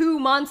 32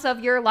 months of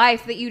your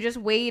life that you just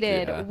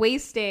waited, Yeah.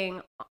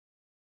 wasting.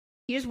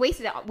 You just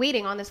wasted it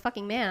waiting on this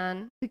fucking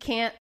man who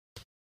can't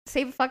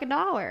save a fucking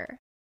dollar.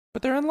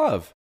 But they're in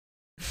love.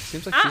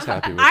 Seems like she's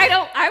happy with it.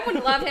 I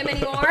wouldn't love him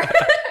anymore.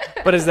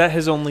 But is that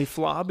his only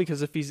flaw?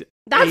 Because if he's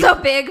That's a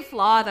big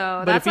flaw,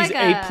 though. but That's if he's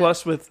like A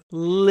plus with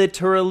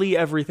literally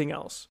everything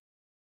else,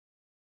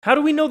 how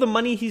do we know the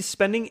money he's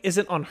spending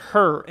isn't on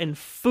her and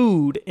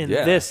food and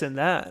Yeah. this and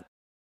that?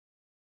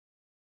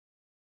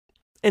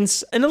 And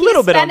a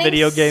little bit on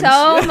video games.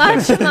 So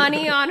much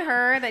money on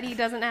her that he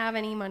doesn't have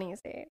any money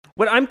saved.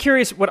 What I'm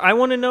curious, what I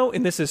want to know,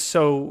 and this is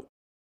so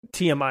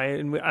TMI,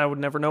 and I would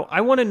never know.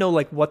 I want to know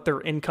like what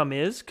their income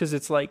is, because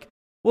it's like,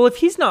 well, if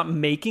he's not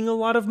making a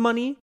lot of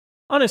money,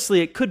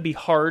 honestly, it could be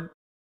hard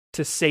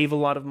to save a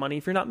lot of money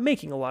if you're not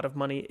making a lot of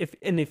money.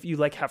 If you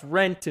like have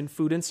rent and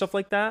food and stuff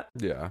like that.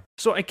 Yeah.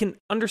 So I can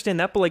understand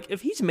that, but like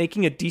if he's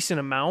making a decent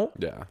amount,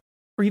 Yeah.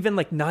 or even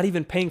like not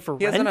even paying for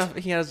He has rent, enough.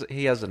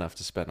 He has enough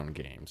to spend on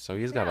games, so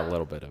he's got a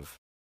little bit of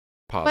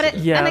But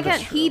positive. Yeah, and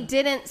that's again, he true.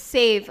 didn't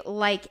save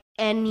like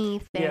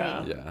anything.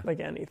 Yeah.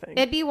 like anything.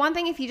 It'd be one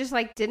thing if he just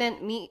like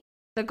didn't meet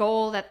the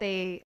goal that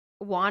they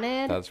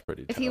wanted. That's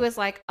pretty. If tough. he was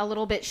like a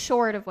little bit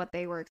short of what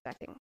they were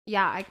expecting.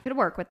 Yeah, I could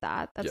work with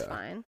that. That's Yeah.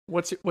 fine.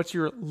 What's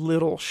your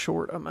little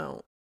short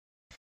amount?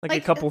 Like a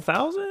Like, couple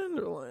thousand,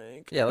 or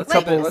like Yeah, let's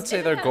Like, say, let's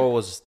say their yeah. goal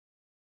was,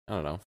 I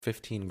don't know,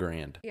 15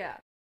 grand. Yeah.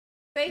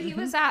 Say he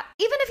Mm-hmm. was at,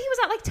 even if he was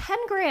at like 10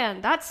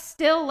 grand, that's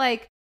still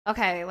like,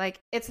 okay, like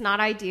it's not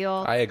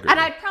ideal. I agree. And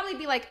I'd probably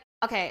be like,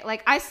 okay,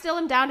 like I still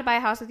am down to buy a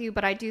house with you,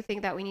 but I do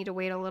think that we need to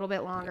wait a little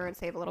bit longer and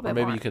save a little Or bit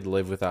maybe more. you could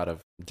live without a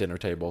dinner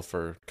table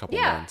for a couple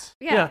Yeah. months.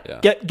 Yeah.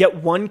 Yeah. Get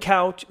one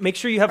couch. Make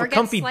sure you have Or a get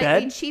comfy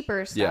slightly bed.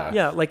 cheaper stuff. Yeah.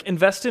 Yeah, like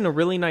invest in a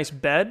really nice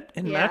bed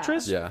and Yeah.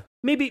 mattress. Yeah.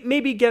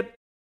 Maybe get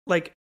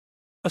like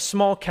a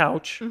small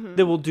couch Mhm.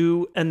 that will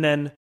do, and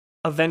then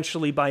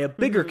eventually buy a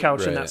bigger Mhm. couch,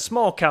 and Right. that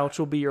small couch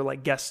will be your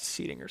like guest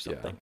seating or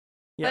something.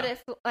 Yeah.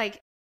 But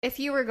if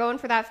you were going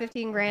for that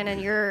 15 grand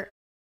and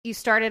you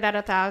started at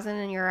 1,000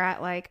 and you're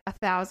at like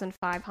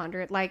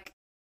 1,500, like,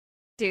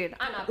 dude,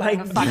 I'm not buying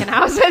Like- a fucking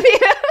house with you.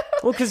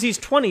 Well, because he's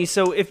 20,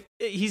 so if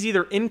he's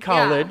either in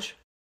college,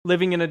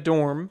 living in a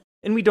dorm,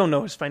 and we don't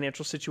know his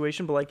financial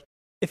situation, but like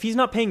if he's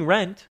not paying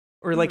rent,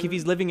 or like if Mhm.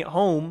 he's living at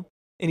home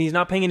and he's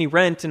not paying any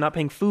rent and not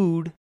paying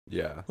food,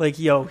 Yeah. like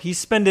yo, he's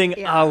spending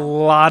Yeah. a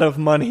lot of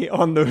money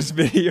on those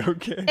video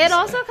games. It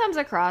also comes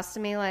across to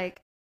me like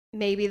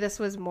maybe this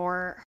was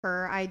more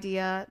her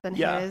idea than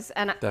Yeah, his,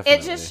 and it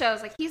definitely. just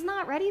shows like he's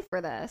not ready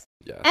for this.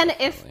 Yeah. And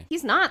definitely. if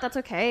he's not, that's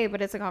okay,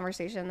 but it's a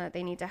conversation that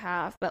they need to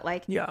have. But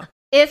like, Yeah.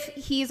 if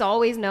he's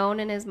always known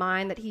in his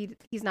mind that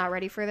he's not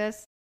ready for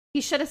this, he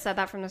should have said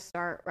that from the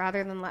start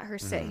rather than let her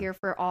sit Mhm. here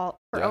for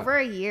Yeah. over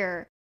a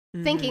year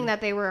thinking Mhm.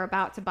 that they were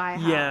about to buy a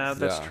house. Yeah,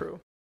 that's Yeah. true.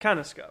 Kind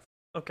of scuff.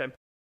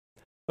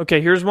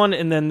 Okay, here's one,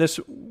 and then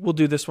we'll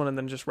do this one and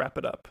then just wrap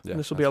it up. Yeah, And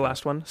this will be our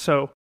that's last one.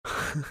 So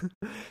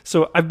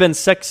so I've been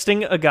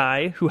sexting a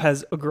guy who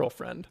has a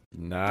girlfriend.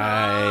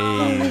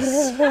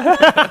 Nice.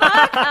 Fuck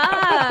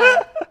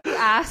up, you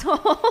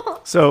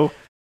asshole. So,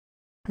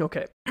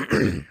 okay.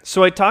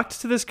 So I talked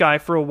to this guy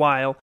for a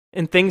while,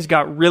 and things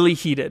got really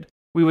heated.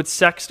 We would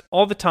sext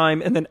all the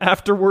time, and then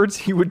afterwards,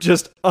 he would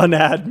just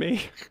unadd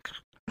me.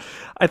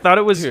 I thought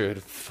it was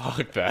Dude,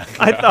 fuck that.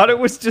 I thought it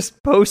was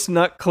just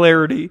post-nut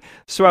clarity,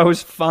 so I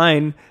was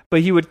fine,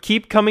 but he would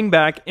keep coming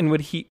back and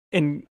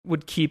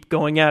would keep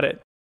going at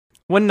it.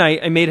 One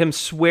night, I made him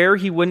swear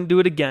he wouldn't do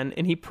it again,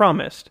 and he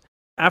promised.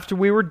 After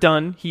we were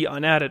done, he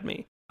unadded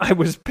me. I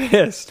was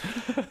pissed.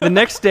 The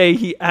next day,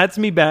 he adds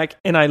me back,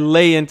 and I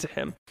lay into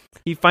him.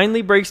 He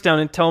finally breaks down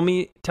and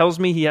tells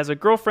me he has a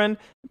girlfriend,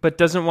 but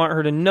doesn't want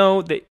her to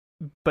know that.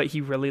 But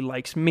he really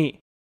likes me.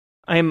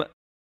 I'm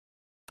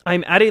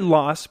at a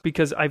loss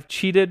because I've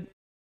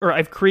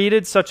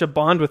created such a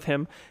bond with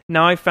him.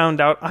 Now I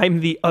found out I'm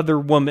the other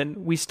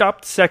woman. We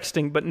stopped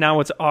sexting, but now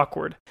it's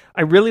awkward.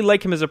 I really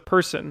like him as a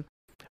person,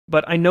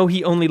 but I know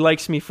he only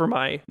likes me for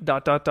my ...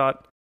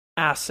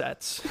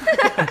 assets.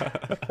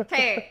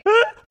 Okay,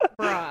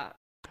 bruh.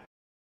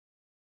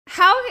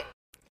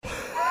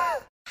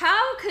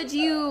 How could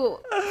you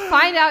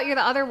find out you're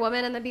the other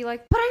woman and then be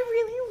like, but I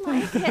really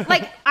like it?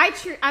 Like,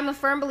 I'm a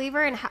firm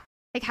believer in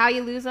how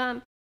you lose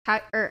them, how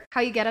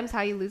you get them is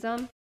how you lose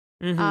them.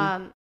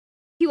 Mhm.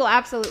 He will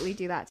absolutely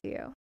do that to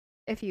you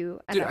if you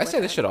end Dude, up I with say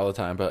this him. shit all the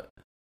time, but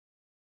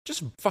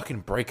just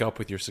fucking break up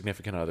with your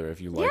significant other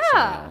if you like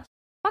someone Yeah. else.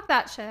 Fuck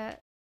that shit.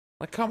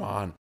 Like, come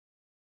on.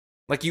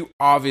 Like, you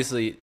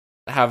obviously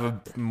have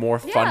a more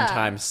fun Yeah.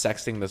 time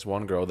sexting this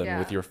one girl than Yeah.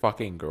 with your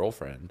fucking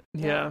girlfriend.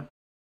 Yeah.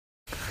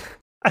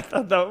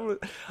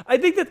 I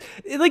think that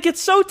like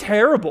it's so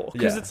terrible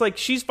because Yeah. it's like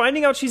she's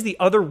finding out she's the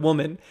other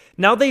woman.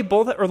 Now they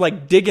both are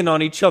like digging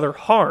on each other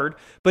hard,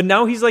 but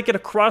now he's like at a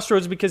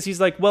crossroads because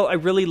he's like, well, I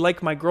really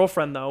like my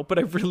girlfriend though, but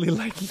I really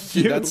like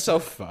you. Dude, that's so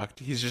fucked.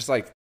 He's just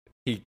like,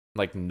 he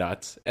like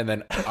nuts and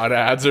then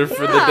unadds her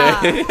for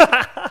Yeah. the day.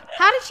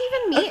 How did she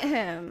even meet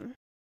him?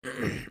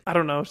 I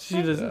don't know.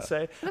 She doesn't Yeah.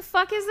 say. Who the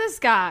fuck is this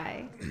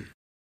guy?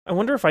 I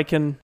wonder if I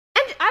can.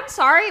 And I'm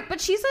sorry,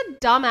 but she's a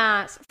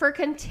dumbass for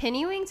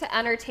continuing to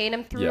entertain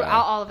him throughout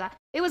Yeah. all of that.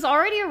 It was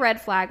already a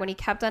red flag when he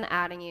kept on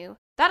adding you.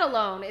 That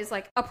alone is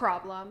like a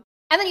problem.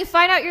 And then you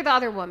find out you're the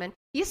other woman.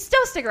 You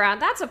still stick around.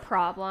 That's a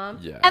problem.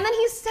 Yeah. And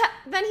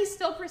then he's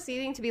still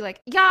proceeding to be like,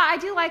 yeah, I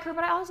do like her,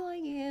 but I also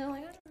like you.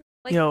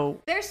 Like, Yo,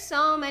 there's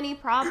so many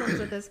problems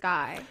with this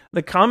guy.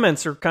 the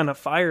comments are kind of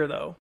fire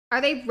though. Are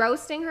they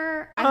roasting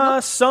her? I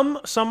hope- Some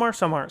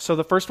are. So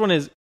the first one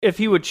is if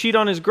he would cheat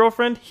on his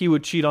girlfriend, he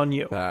would cheat on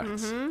you.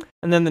 Facts. Mhm.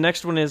 And then the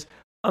next one is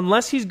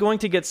unless he's going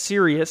to get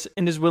serious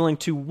and is willing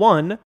to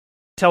 1,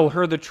 tell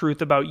her the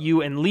truth about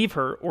you and leave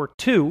her, or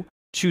 2,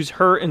 choose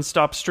her and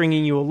stop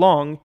stringing you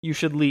along, you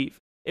should leave.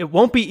 It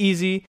won't be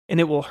easy and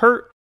it will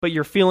hurt, but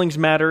your feelings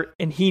matter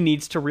and he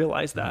needs to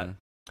realize that.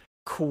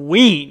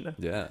 Queen.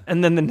 Yeah.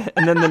 And then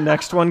the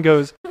next one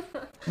goes,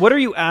 what are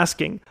you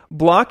asking?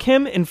 Block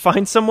him and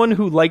find someone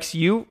who likes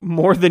you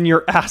more than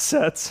your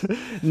assets.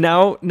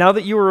 Now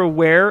that you are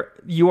aware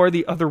you are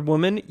the other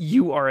woman,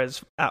 you are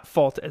at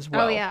fault as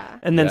well. Oh, yeah.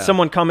 And then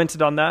someone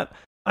commented on that.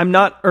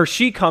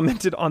 She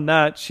commented on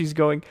that. She's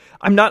going,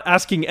 I'm not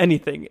asking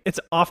anything. It's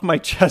off my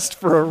chest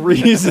for a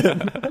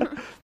reason.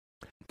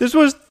 This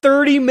was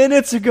 30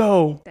 minutes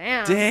ago.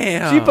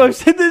 Damn. She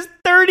posted this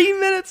 30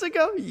 minutes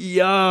ago.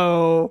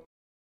 Yo.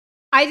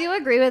 I do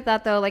agree with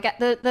that, though. Like, at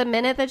the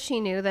minute that she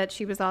knew that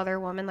she was the other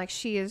woman, like,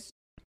 she is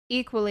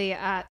equally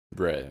at...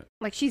 Right.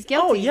 Like, she's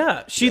guilty. Oh,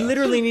 yeah. She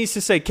literally needs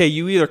to say, okay,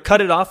 you either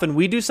cut it off and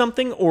we do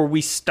something, or we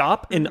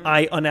stop and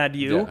I unadd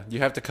you. Yeah. You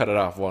have to cut it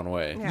off one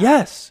way. Yeah.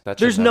 Yes. That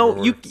There's should no...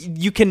 never You work.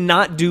 you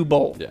cannot do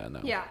both. Yeah,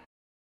 no. Yeah.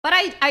 But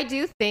I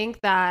do think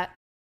that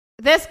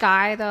this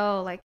guy,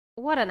 though, like,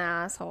 what an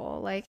asshole.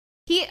 Like,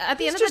 he, at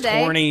the He's end of just the day...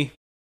 horny.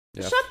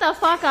 Yeah. Shut the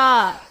fuck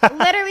up.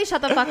 Literally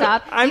shut the fuck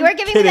up. I'm You are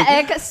giving me kidding.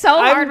 the ick so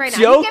hard I'm right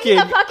joking. now. You give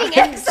me the fucking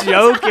I'm ick so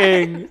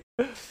joking.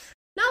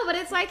 No, but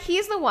it's like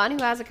he's the one who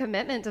has a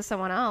commitment to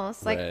someone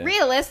else. Like, Right.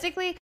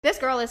 realistically, this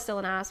girl is still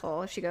an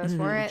asshole if she goes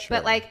for it. sure.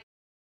 But, like,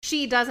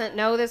 she doesn't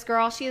know this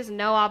girl. She has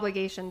no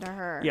obligation to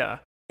her. Yeah.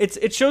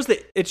 It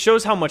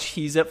shows how much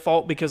he's at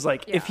fault because,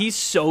 like, if Yeah. he's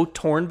so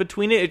torn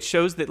between it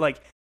shows that,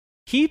 like,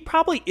 he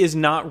probably is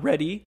not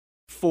ready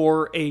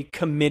for a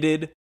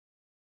committed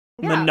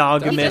Yeah.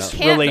 monogamous He just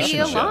can't be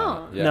relationship.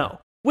 alone. Yeah. No.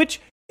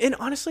 And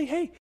honestly,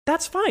 hey,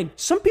 that's fine.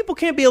 Some people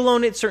can't be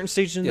alone at certain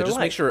stages in Yeah, their just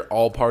life. make sure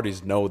all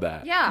parties know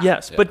that. Yeah.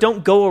 Yes, Yeah. but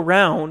don't go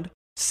around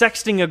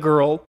sexting a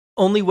girl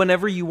only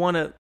whenever you want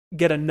to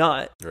get a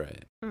nut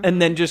Right. Mhm.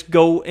 and then just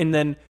go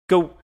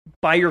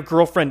buy your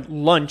girlfriend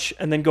lunch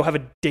and then go have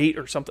a date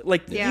or something.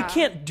 Like, you Yeah.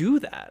 can't do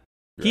that.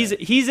 Right.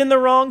 He's in the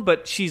wrong,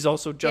 but she's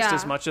also just Yeah.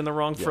 as much in the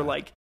wrong for, Yeah.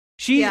 like,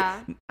 she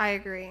Yeah, I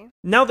agree.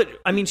 now that,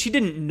 I mean, she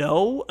didn't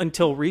know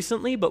until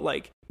recently, but,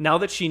 like, now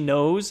that she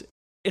knows,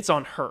 it's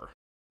on her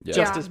Yeah.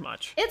 just Yeah. as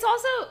much. It's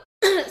also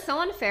so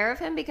unfair of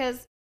him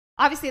because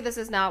obviously this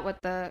is not what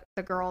the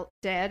girl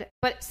did.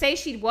 But say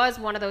she was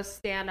one of those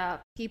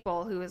stand-up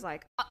people who is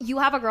like, you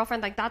have a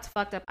girlfriend, like, that's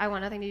fucked up. I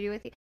want nothing to do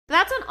with you.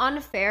 That's an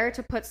unfair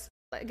to put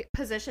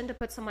position to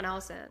put someone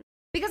else in.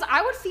 Because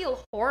I would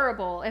feel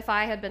horrible if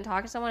I had been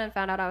talking to someone and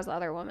found out I was the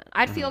other woman.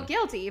 I'd feel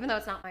guilty, even though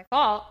it's not my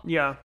fault.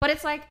 Yeah. But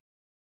it's like,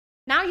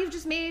 now you've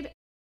just made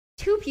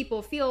two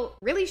people feel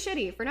really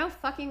shitty for no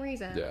fucking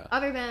reason. Yeah.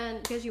 Other than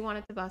because you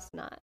wanted to bust a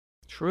nut.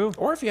 True.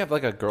 Or if you have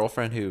like a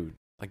girlfriend who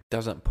like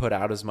doesn't put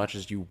out as much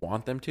as you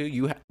want them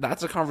to,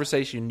 that's a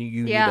conversation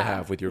you need Yeah. to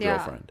have with your Yeah.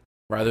 girlfriend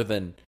rather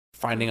than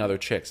finding other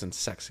chicks and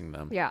sexing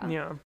them. Yeah.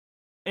 Yeah.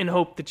 And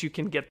hope that you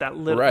can get that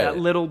little Right. that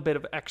little bit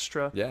of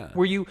extra. Yeah.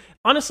 Where you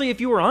honestly,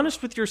 if you were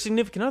honest with your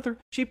significant other,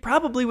 she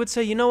probably would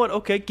say, you know what,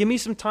 okay, give me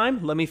some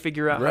time, let me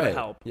figure out how to Right.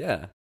 help.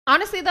 Yeah.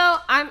 Honestly, though,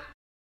 I'm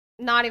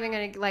not even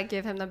gonna like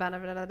give him the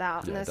benefit of the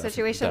doubt in Yeah, this definitely-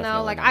 situation. Though,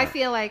 definitely like not. I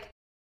feel like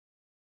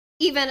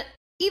even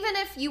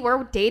if you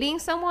were dating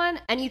someone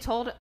and you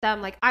told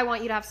them like I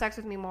want you to have sex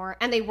with me more,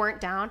 and they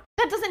weren't down,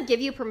 that doesn't give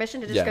you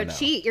permission to just Yeah, go no.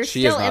 cheat. You're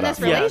She is still in not this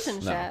up for that.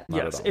 relationship. No.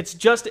 Not Yes.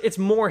 at all. It's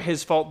more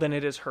his fault than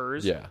it is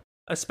hers. Yeah.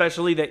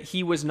 Especially that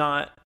he was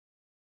not,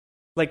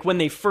 like, when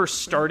they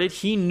first started,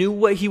 he knew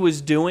what he was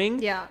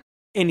doing. Yeah.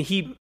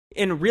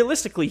 And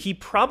realistically, he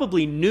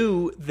probably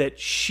knew that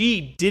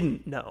she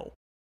didn't know.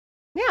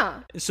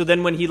 Yeah. So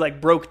then when he like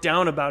broke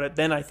down about it,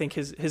 then I think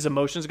his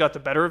emotions got the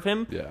better of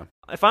him. Yeah.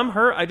 If I'm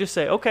her, I just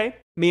say, okay,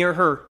 me or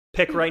her,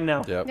 pick right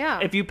now. Yep. Yeah.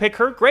 If you pick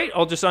her, great,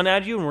 I'll just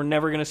unadd you and we're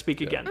never going to speak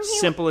again. He-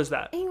 Simple as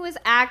that. He was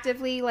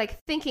actively like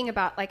thinking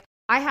about like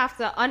I have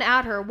to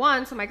unadd her,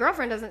 one, so my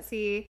girlfriend doesn't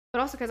see, but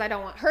also because I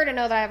don't want her to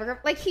know that I have a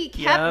girlfriend. Like he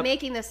kept Yep.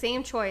 making the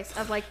same choice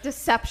of like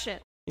deception.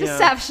 Yeah.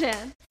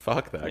 Deception.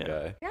 Fuck that Yeah.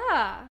 guy.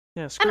 Yeah.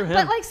 Yeah, screw him.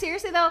 But like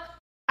seriously though,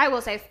 I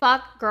will say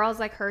fuck girls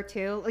like her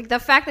too. Like the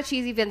fact that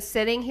she's even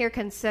sitting here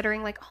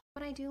considering like, oh,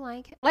 but I do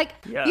like it. Like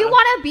Yeah. you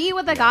want to be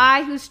with a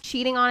guy who's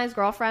cheating on his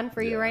girlfriend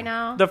for you Yeah. right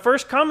now? The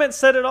first comment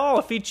said it all.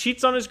 If he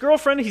cheats on his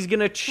girlfriend, he's going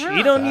to cheat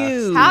Yeah. on Facts.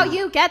 you. How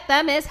you get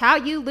them is how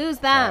you lose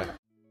them.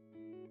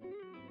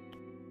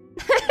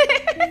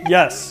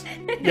 Yes.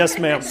 Yes,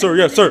 ma'am. Sir,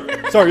 yes,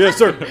 sir. Sorry, yes,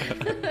 sir.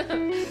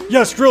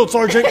 Yes, Drill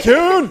Sergeant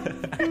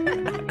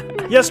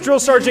Coon. Yes, Drill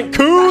Sergeant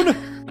Coon.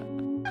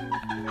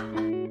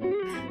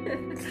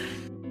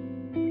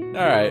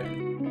 All right.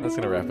 That's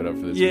going to wrap it up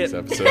for this Yeah. week's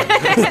episode.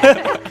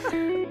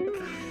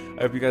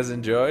 I hope you guys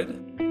enjoyed.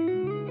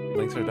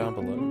 Links are down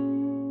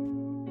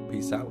below.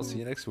 Peace out. We'll see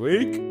you next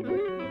week.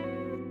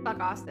 Fuck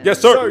Austin. Yes,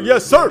 sir.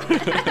 Yes, sir.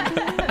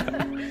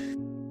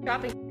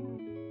 Dropping.